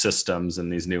new systems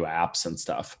and these new apps and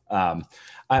stuff.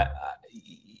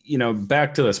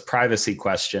 Back to this privacy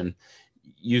question,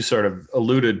 you sort of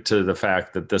alluded to the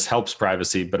fact that this helps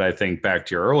privacy, but I think back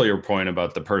to your earlier point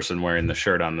about the person wearing the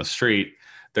shirt on the street,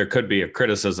 there could be a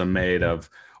criticism made of,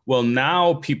 well,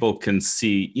 now people can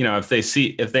see,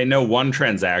 if they know one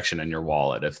transaction in your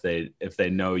wallet, if they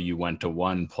know you went to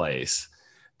one place,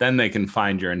 then they can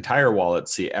find your entire wallet,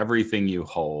 see everything you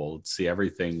hold, see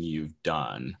everything you've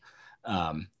done.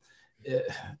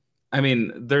 I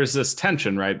mean, there's this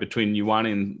tension, right, between you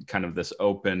wanting kind of this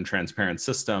open, transparent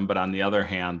system, but on the other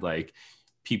hand, like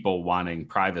people wanting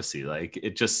privacy. Like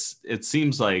it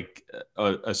seems like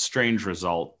a strange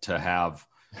result to have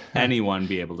anyone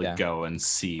be able to Yeah. go and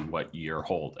see what you're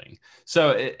holding.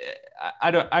 So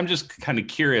I'm just kind of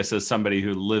curious, as somebody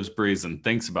who lives, breathes, and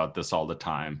thinks about this all the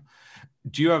time.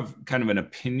 Do you have kind of an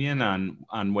opinion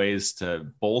on ways to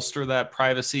bolster that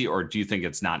privacy, or do you think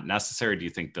it's not necessary? Do you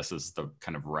think this is the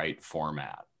kind of right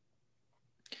format?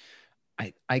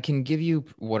 I can give you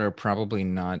what are probably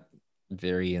not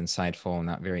very insightful,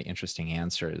 not very interesting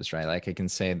answers, right? Like I can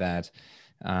say that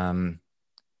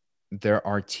there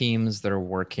are teams that are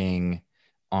working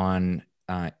on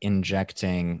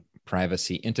injecting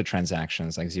privacy into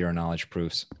transactions like zero knowledge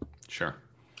proofs. Sure.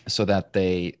 So that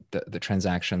the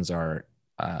transactions are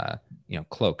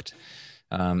cloaked.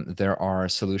 There are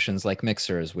solutions like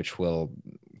mixers, which will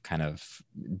kind of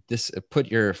put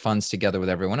your funds together with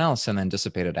everyone else and then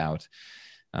dissipate it out.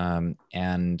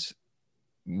 And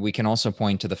we can also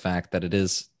point to the fact that it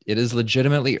is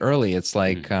legitimately early. It's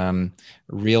like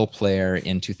Real Player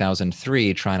in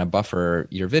 2003 trying to buffer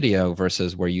your video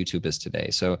versus where YouTube is today.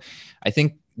 So I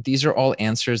think these are all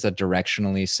answers that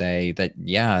directionally say that,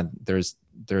 yeah, there's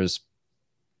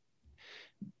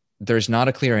not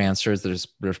a clear answer.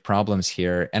 There's problems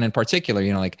here. And in particular,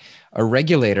 like a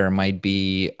regulator might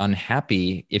be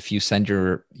unhappy if you send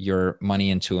your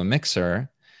money into a mixer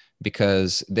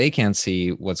because they can't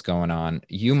see what's going on.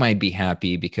 You might be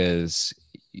happy because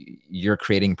you're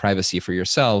creating privacy for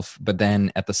yourself, but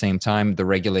then at the same time, the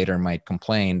regulator might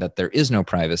complain that there is no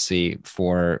privacy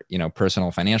for, personal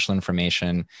financial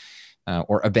information,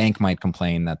 or a bank might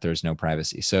complain that there's no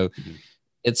privacy. So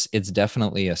it's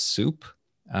definitely a soup.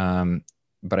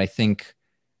 But I think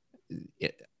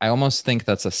I almost think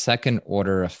that's a second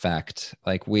order effect.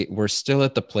 Like we're still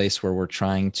at the place where we're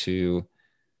trying to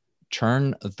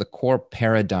turn the core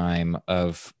paradigm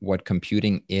of what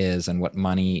computing is and what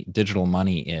digital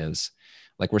money is.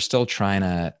 Like we're still trying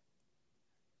to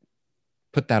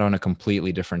put that on a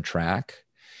completely different track.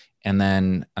 And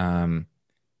then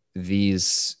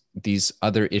these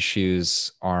other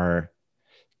issues are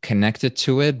connected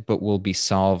to it, but will be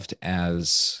solved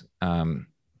as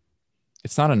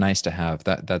it's not a nice to have.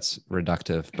 That's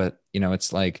reductive, but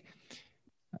it's like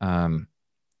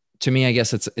to me, I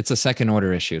guess it's a second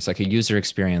order issue. It's like a user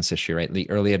experience issue, right? The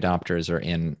early adopters are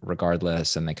in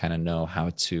regardless, and they kind of know how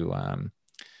to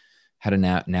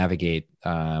navigate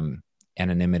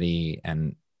anonymity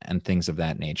and things of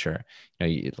that nature.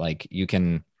 You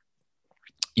can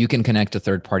connect to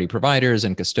third party providers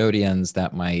and custodians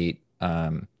that might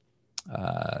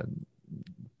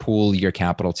pool your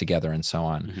capital together and so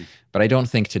on. Mm-hmm. But I don't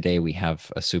think today we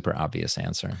have a super obvious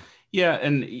answer. Yeah.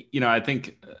 And, I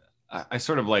think I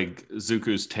sort of like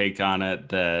Zuku's take on it,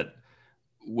 that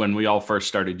when we all first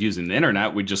started using the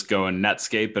internet, we just go in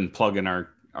Netscape and plug in our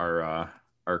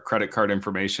credit card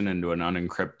information into an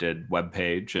unencrypted web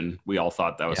page, and we all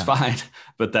thought that was fine.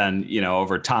 But then,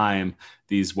 over time,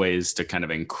 these ways to kind of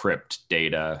encrypt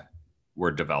data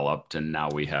were developed, and now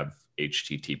we have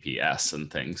HTTPS and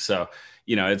things. So,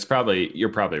 you're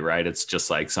probably right. It's just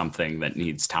like something that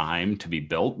needs time to be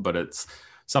built, but it's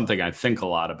something I think a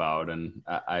lot about, and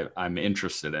I'm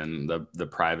interested in the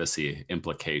privacy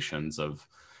implications of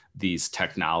these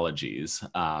technologies.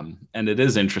 And it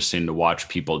is interesting to watch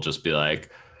people just be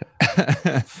like,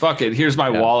 fuck it, here's my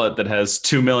wallet that has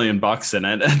 $2 million in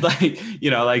it.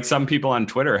 And like some people on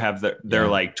Twitter have their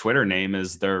like Twitter name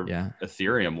is their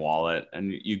Ethereum wallet,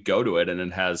 and you go to it and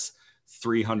it has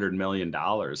 $300 million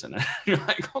in it. You're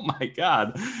like, oh my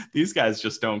God, these guys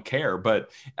just don't care.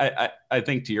 But I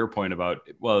think to your point about,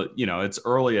 well, it's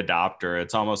early adopter.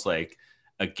 It's almost like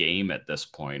a game at this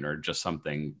point, or just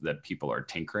something that people are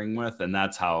tinkering with. And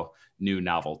that's how new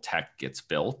novel tech gets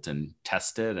built and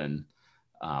tested and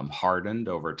hardened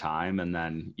over time. And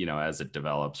then, as it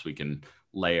develops, we can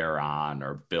layer on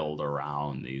or build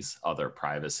around these other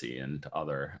privacy and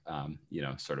other,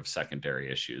 sort of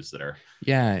secondary issues that are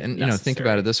and necessary. Think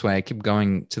about it this way. I keep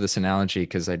going to this analogy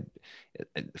because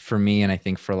for me, and I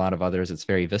think for a lot of others, it's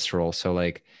very visceral. So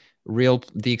like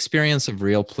the experience of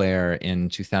Real Player in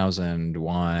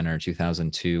 2001 or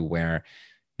 2002, where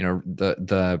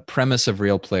the premise of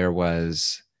Real Player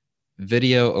was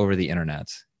video over the internet,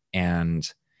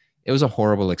 and it was a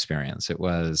horrible experience. It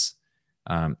was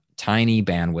tiny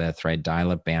bandwidth, right?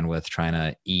 Dial-up bandwidth, trying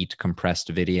to eat compressed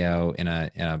video in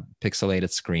a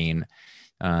pixelated screen.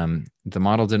 The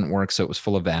model didn't work, so it was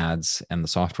full of ads, and the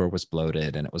software was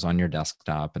bloated, and it was on your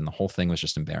desktop, and the whole thing was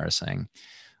just embarrassing.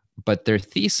 But their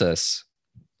thesis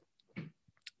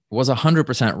was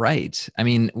 100% right. I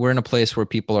mean, we're in a place where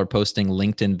people are posting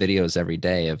LinkedIn videos every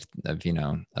day of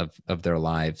their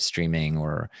live streaming,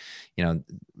 or,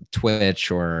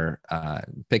 Twitch, or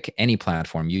pick any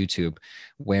platform, YouTube,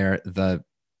 where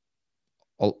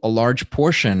a large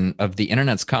portion of the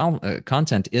internet's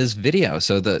content is video.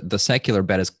 So the secular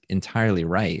bet is entirely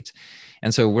right.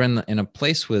 And so we're in a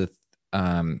place with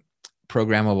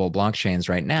programmable blockchains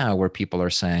right now where people are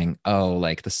saying, oh,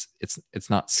 like this, it's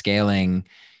not scaling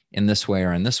in this way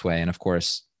or in this way. And of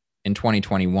course, in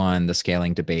 2021, the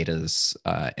scaling debate is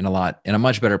in a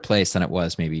much better place than it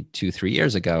was maybe 2-3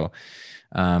 years ago.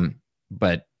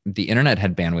 But the internet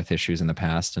had bandwidth issues in the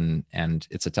past, and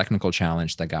it's a technical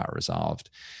challenge that got resolved.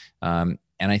 And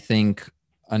I think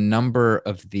a number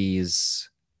of these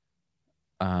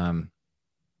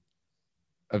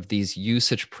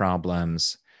usage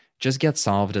problems just get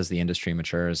solved as the industry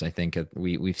matures. I think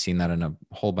we've seen that in a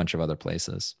whole bunch of other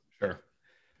places. Sure.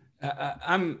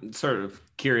 I'm sort of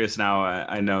curious now.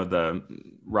 I know the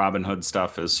Robinhood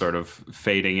stuff is sort of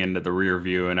fading into the rear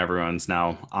view and everyone's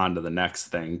now on to the next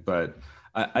thing. But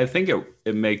I think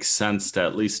it makes sense to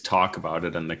at least talk about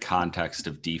it in the context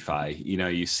of DeFi.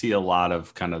 You see a lot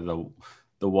of kind of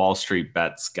the Wall Street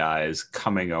bets guys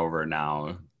coming over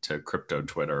now to crypto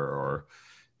Twitter, or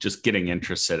just getting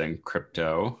interested in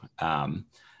crypto. I'm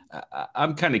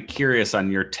kind of curious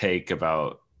on your take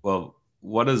about, well,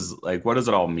 what does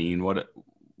it all mean? What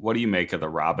do you make of the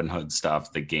Robinhood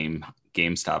stuff, the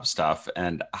GameStop stuff,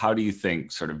 and how do you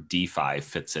think sort of DeFi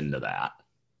fits into that?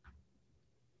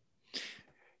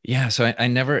 Yeah, so I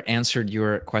never answered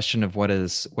your question of what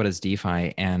is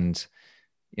DeFi, and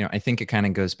I think it kind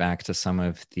of goes back to some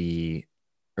of the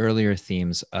earlier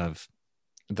themes of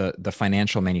the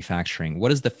financial manufacturing.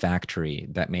 What is the factory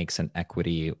that makes an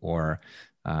equity, or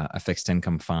a fixed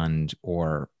income fund,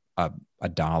 or a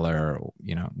dollar?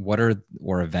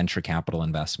 Or a venture capital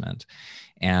investment?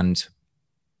 And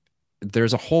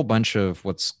there's a whole bunch of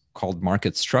what's called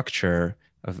market structure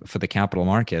for the capital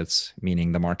markets,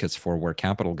 meaning the markets for where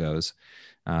capital goes,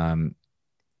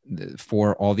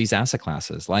 for all these asset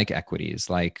classes, like equities,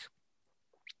 like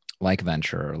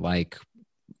venture, like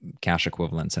cash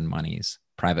equivalents and monies,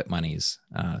 private monies,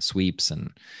 sweeps, and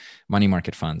money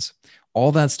market funds.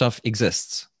 All that stuff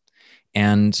exists,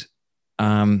 and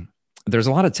there's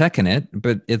a lot of tech in it,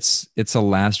 but it's a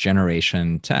last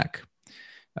generation tech.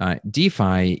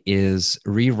 DeFi is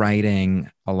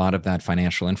rewriting a lot of that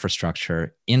financial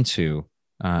infrastructure into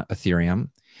Ethereum,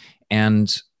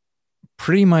 and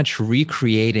pretty much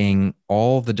recreating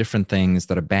all the different things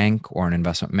that a bank or an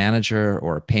investment manager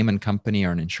or a payment company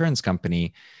or an insurance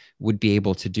company would be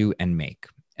able to do and make.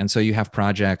 And so you have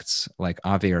projects like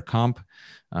Aave or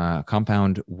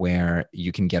Compound, where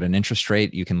you can get an interest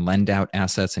rate. You can lend out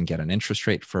assets and get an interest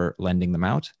rate for lending them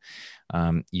out.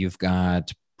 You've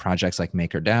got projects like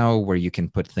MakerDAO, where you can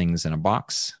put things in a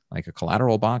box, like a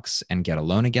collateral box, and get a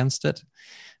loan against it,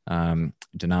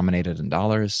 denominated in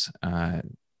dollars.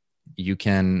 You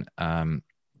can,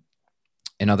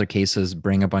 in other cases,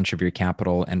 bring a bunch of your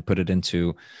capital and put it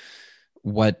into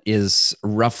what is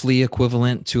roughly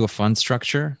equivalent to a fund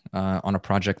structure on a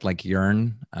project like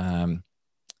Yearn,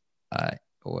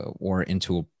 or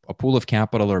into a pool of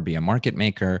capital, or be a market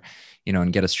maker,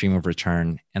 and get a stream of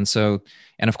return. And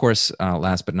of course,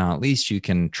 last but not least, you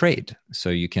can trade. So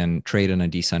you can trade in a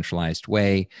decentralized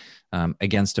way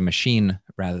against a machine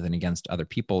rather than against other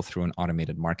people through an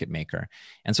automated market maker.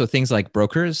 And so things like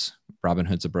brokers,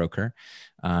 Robinhood's a broker,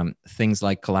 things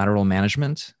like collateral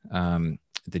management,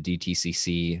 the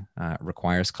DTCC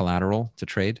requires collateral to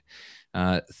trade.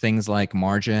 Things like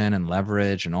margin and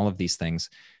leverage and all of these things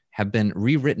have been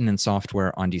rewritten in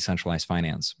software on decentralized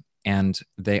finance, and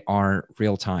they are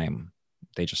real time.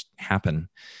 They just happen.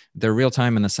 They're real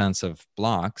time in the sense of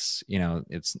blocks.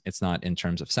 It's not in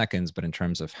terms of seconds, but in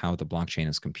terms of how the blockchain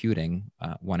is computing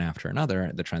one after another,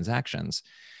 the transactions.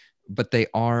 But they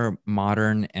are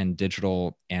modern and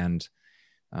digital, and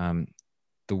the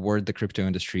word the crypto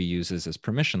industry uses is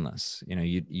permissionless.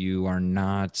 You are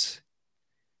not.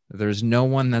 There's no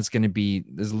one that's going to be.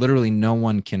 There's literally no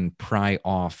one can pry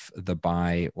off the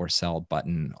buy or sell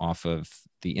button off of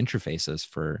the interfaces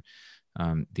for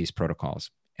these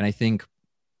protocols. And I think,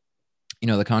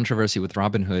 the controversy with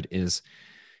Robinhood is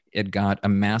it got a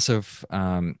massive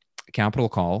capital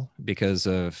call because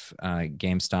of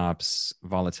GameStop's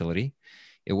volatility.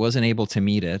 It wasn't able to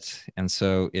meet it, and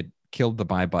so it killed the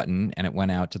buy button, and it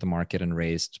went out to the market and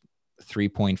raised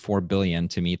 $3.4 billion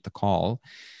to meet the call.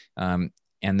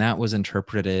 And that was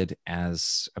interpreted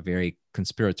as a very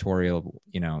conspiratorial,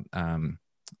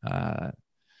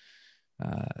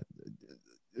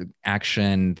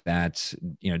 action that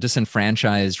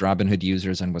disenfranchised Robinhood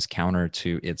users and was counter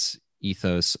to its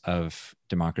ethos of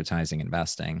democratizing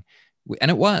investing.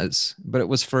 And it was, but it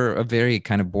was for a very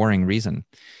kind of boring reason.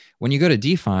 When you go to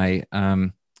DeFi,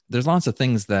 there's lots of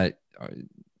things that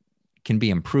can be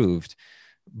improved,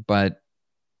 but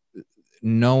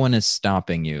no one is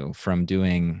stopping you from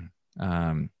doing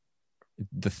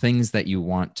the things that you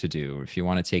want to do. If you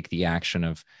want to take the action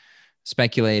of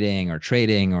speculating or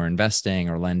trading or investing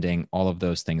or lending, all of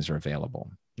those things are available.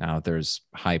 Now there's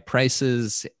high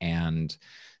prices and,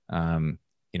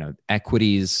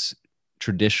 equities,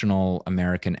 traditional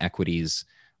American equities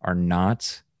are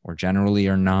not, or generally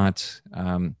are not,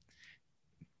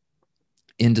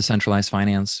 in decentralized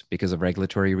finance because of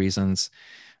regulatory reasons.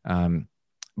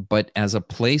 But as a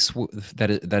place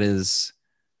that is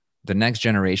the next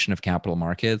generation of capital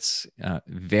markets,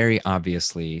 very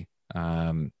obviously,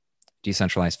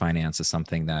 decentralized finance is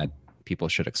something that people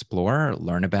should explore,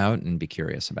 learn about, and be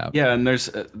curious about. Yeah, and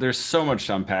there's so much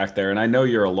to unpack there, and I know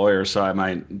you're a lawyer, so I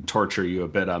might torture you a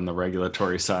bit on the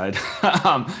regulatory side.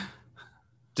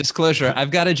 Disclosure: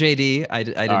 I've got a JD. I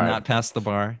did All right. not pass the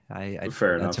bar. I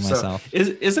Fair did that enough. to myself. So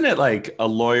isn't it like a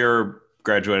lawyer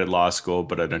graduated law school,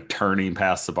 but an attorney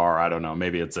passed the bar? I don't know.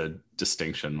 Maybe it's a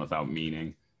distinction without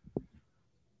meaning.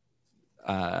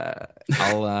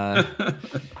 I'll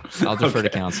defer to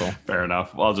counsel. Fair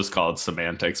enough. I'll just call it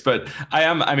semantics. But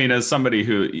I mean, as somebody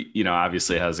who,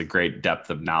 obviously has a great depth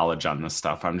of knowledge on this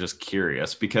stuff, I'm just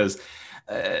curious because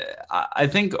I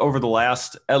think over the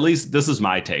last, at least this is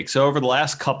my take. So over the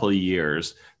last couple of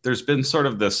years, there's been sort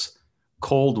of this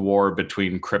cold war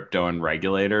between crypto and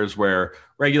regulators where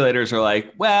regulators are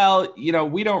like, well,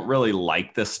 we don't really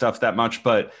like this stuff that much,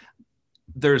 but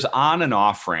there's on and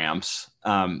off ramps.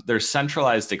 There's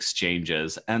centralized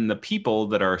exchanges, and the people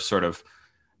that are sort of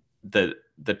the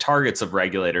targets of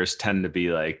regulators tend to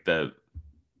be like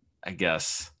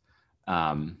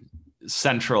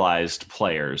centralized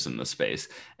players in the space.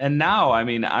 And now, I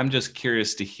mean, I'm just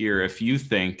curious to hear if you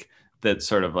think that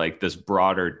sort of like this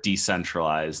broader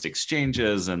decentralized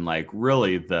exchanges and like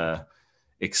really the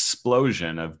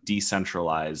explosion of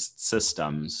decentralized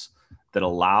systems that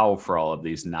allow for all of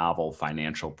these novel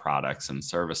financial products and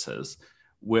services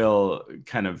will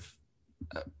kind of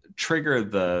trigger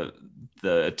the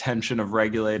attention of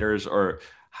regulators, or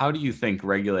how do you think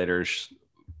regulators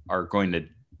are going to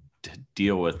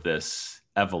deal with this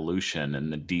evolution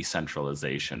and the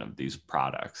decentralization of these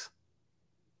products?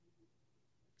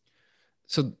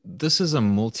 So this is a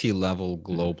multi-level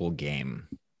global game.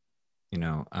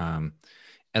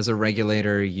 As a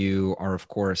regulator, you are, of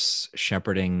course,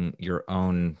 shepherding your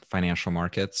own financial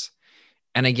markets.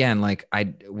 And again,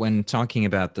 when talking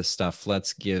about this stuff,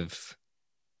 let's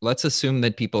assume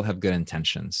that people have good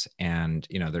intentions and,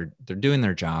 they're doing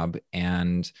their job,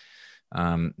 and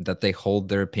that they hold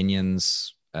their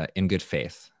opinions in good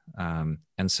faith.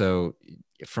 And so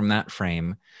from that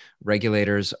frame,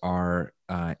 regulators are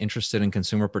interested in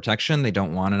consumer protection. They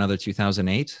don't want another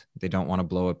 2008. They don't want to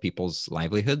blow up people's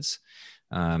livelihoods.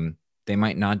 They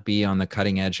might not be on the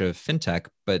cutting edge of fintech,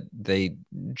 but they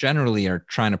generally are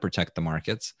trying to protect the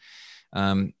markets.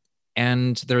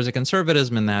 And there's a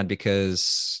conservatism in that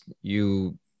because if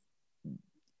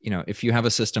you have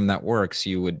a system that works,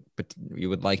 you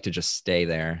would like to just stay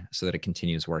there so that it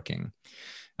continues working.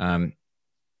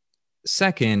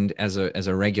 Second, as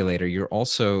a regulator, you're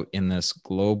also in this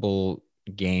global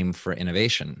game for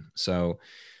innovation. So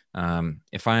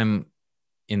if I'm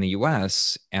in the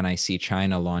US and I see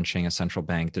China launching a central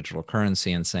bank digital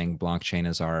currency and saying blockchain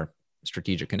is our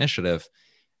strategic initiative,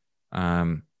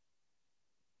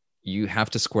 you have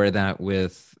to square that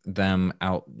with them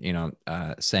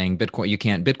saying Bitcoin, you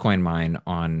can't Bitcoin mine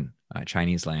on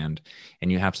Chinese land.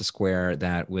 And you have to square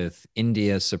that with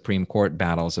India's Supreme Court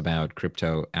battles about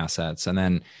crypto assets. And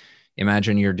then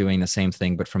imagine you're doing the same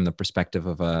thing, but from the perspective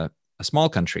of a small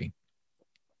country,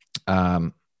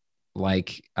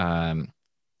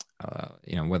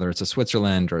 whether it's a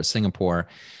Switzerland or a Singapore,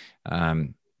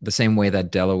 the same way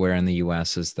that Delaware in the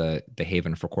US is the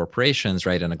haven for corporations,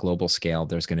 right? On a global scale,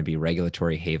 there's going to be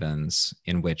regulatory havens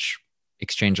in which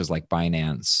exchanges like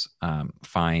Binance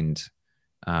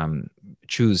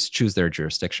choose their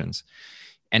jurisdictions.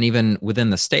 And even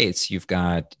within the states, you've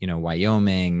got,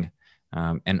 Wyoming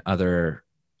and other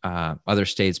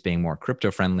states being more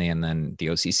crypto friendly, and then the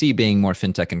OCC being more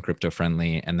fintech and crypto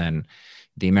friendly, and then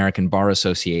the American Bar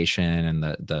Association and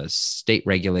the state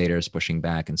regulators pushing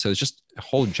back. And so it's just a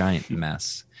whole giant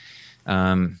mess.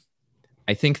 I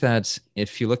think that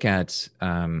if you look at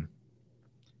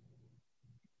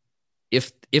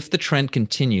if the trend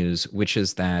continues, which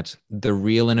is that the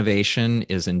real innovation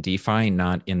is in DeFi,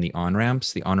 not in the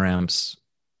on-ramps. The on-ramps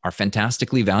are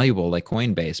fantastically valuable, like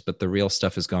Coinbase, but the real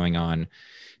stuff is going on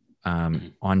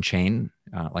on-chain,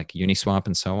 like Uniswap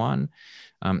and so on.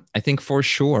 I think for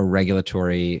sure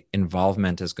regulatory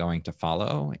involvement is going to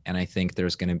follow, and I think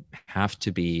there's going to have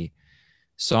to be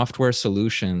software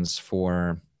solutions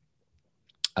for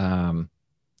American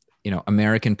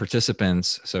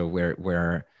participants. So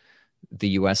where the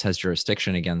U.S. has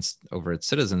jurisdiction over its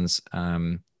citizens,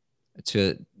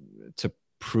 to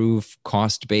prove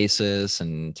cost basis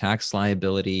and tax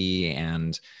liability,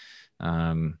 and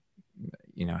have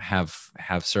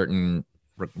certain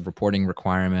reporting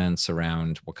requirements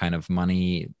around what kind of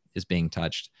money is being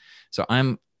touched. So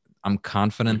I'm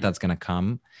confident that's going to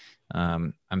come.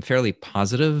 I'm fairly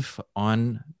positive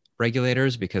on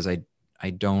regulators because I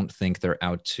don't think they're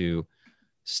out to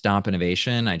stop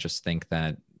innovation. I just think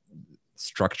that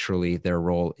structurally their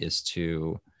role is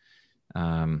to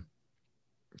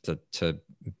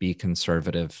be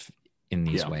conservative in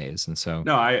these ways. And so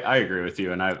no, I agree with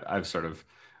you. And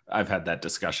I've had that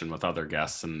discussion with other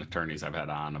guests and attorneys I've had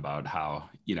on about how,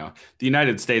 the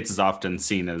United States is often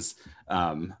seen as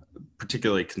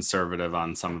particularly conservative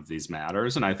on some of these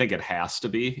matters. And I think it has to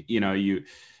be,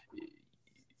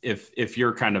 if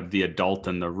you're kind of the adult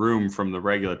in the room from the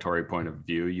regulatory point of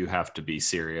view, you have to be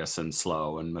serious and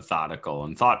slow and methodical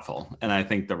and thoughtful. And I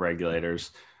think the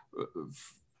regulators,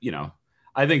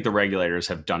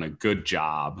 have done a good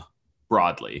job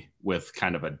broadly with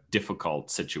kind of a difficult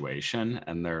situation,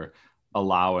 and they're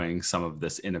allowing some of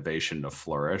this innovation to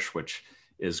flourish, which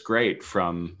is great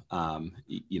from a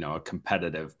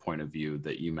competitive point of view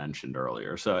that you mentioned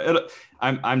earlier. So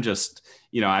I'm just,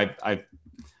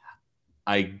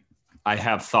 I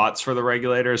have thoughts for the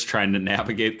regulators trying to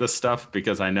navigate this stuff,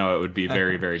 because I know it would be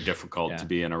very, very difficult to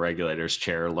be in a regulator's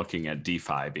chair looking at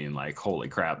DeFi being like, holy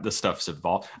crap, this stuff's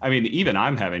evolved. I mean, even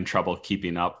I'm having trouble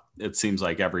keeping up. It seems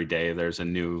like every day there's a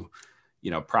new,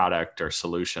 product or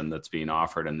solution that's being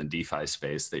offered in the DeFi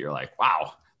space that you're like,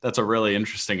 wow, that's a really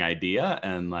interesting idea.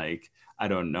 And like, I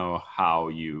don't know how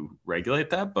you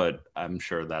regulate that, but I'm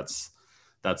sure that's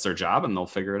their job and they'll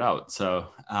figure it out. So,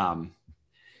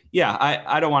 yeah,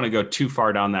 I don't want to go too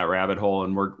far down that rabbit hole,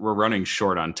 and we're running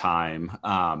short on time.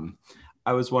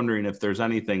 I was wondering if there's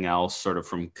anything else sort of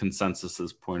from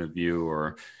ConsenSys's point of view,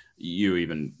 or you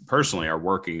even personally are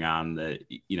working on that,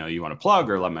 you want to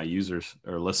plug or let my users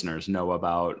or listeners know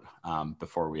about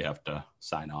before we have to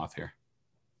sign off here.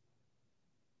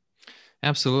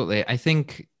 Absolutely. I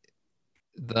think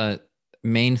the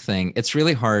main thing, it's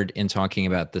really hard in talking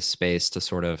about this space to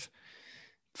sort of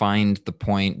find the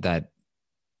point that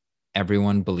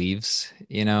everyone believes,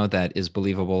 that is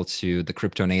believable to the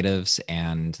crypto natives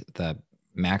and the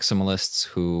maximalists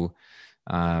who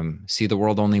see the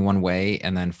world only one way,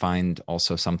 and then find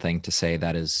also something to say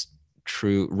that is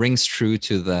true, rings true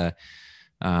to the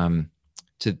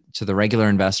to the regular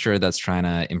investor that's trying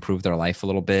to improve their life a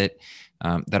little bit.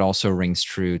 That also rings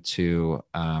true to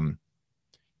an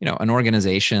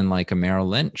organization like a Merrill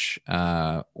Lynch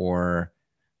or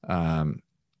an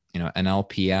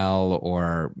LPL,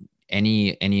 or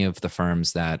any of the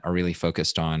firms that are really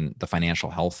focused on the financial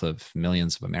health of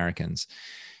millions of Americans.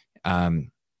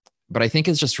 But I think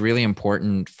it's just really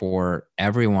important for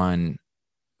everyone,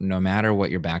 no matter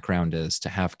what your background is, to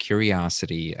have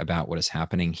curiosity about what is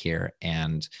happening here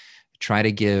and try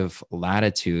to give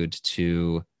latitude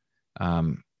to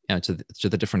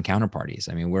the different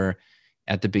counterparties. I mean, we're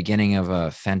at the beginning of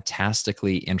a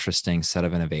fantastically interesting set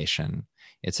of innovation.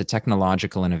 It's a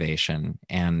technological innovation,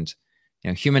 and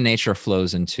human nature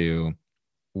flows into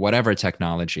whatever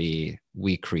technology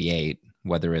we create,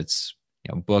 whether it's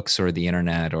books or the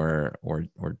internet or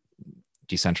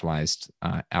decentralized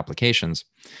applications.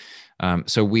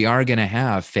 So we are going to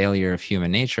have failure of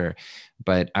human nature,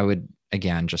 but I would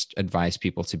again just advise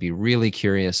people to be really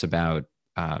curious about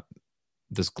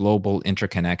this global,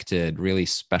 interconnected, really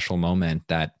special moment.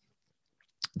 That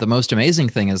the most amazing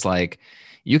thing is, like,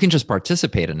 you can just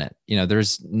participate in it.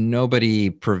 There's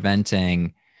nobody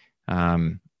preventing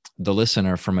the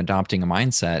listener from adopting a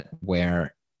mindset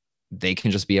where they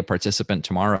can just be a participant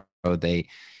tomorrow. They,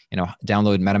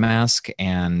 download MetaMask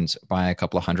and buy a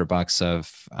couple of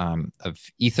 $100 of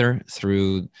Ether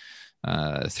through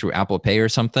Apple Pay or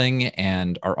something,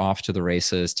 and are off to the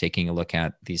races, taking a look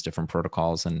at these different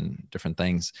protocols and different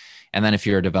things. And then if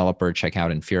you're a developer, check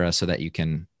out Infura so that you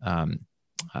can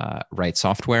write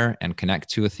software and connect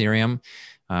to Ethereum.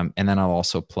 And then I'll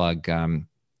also plug,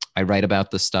 I write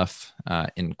about this stuff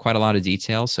in quite a lot of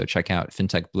detail. So check out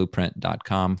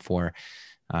fintechblueprint.com for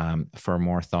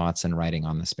more thoughts and writing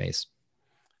on the space.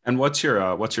 And what's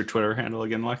your Twitter handle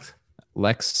again, Lex?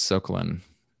 Lex Sokolin.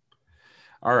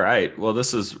 All right. Well,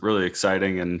 this is really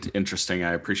exciting and interesting.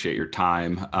 I appreciate your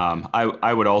time.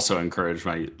 I would also encourage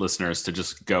my listeners to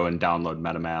just go and download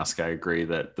MetaMask. I agree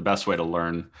that the best way to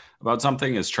learn about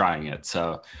something is trying it.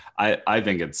 So I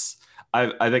think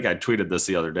I think I tweeted this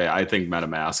the other day. I think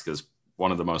MetaMask is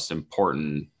one of the most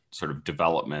important sort of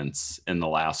developments in the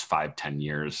last 5-10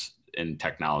 years in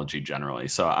technology generally.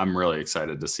 So I'm really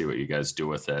excited to see what you guys do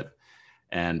with it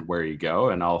and where you go.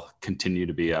 And I'll continue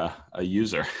to be a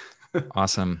user.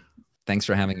 Awesome. Thanks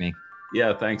for having me.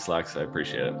 Yeah, thanks, Lex. I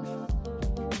appreciate it.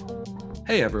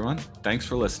 Hey, everyone. Thanks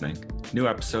for listening. New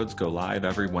episodes go live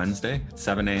every Wednesday at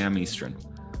 7 a.m. Eastern.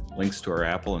 Links to our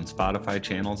Apple and Spotify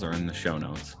channels are in the show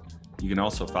notes. You can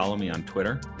also follow me on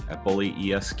Twitter at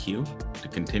BullyESQ to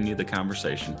continue the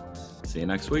conversation. See you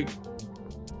next week.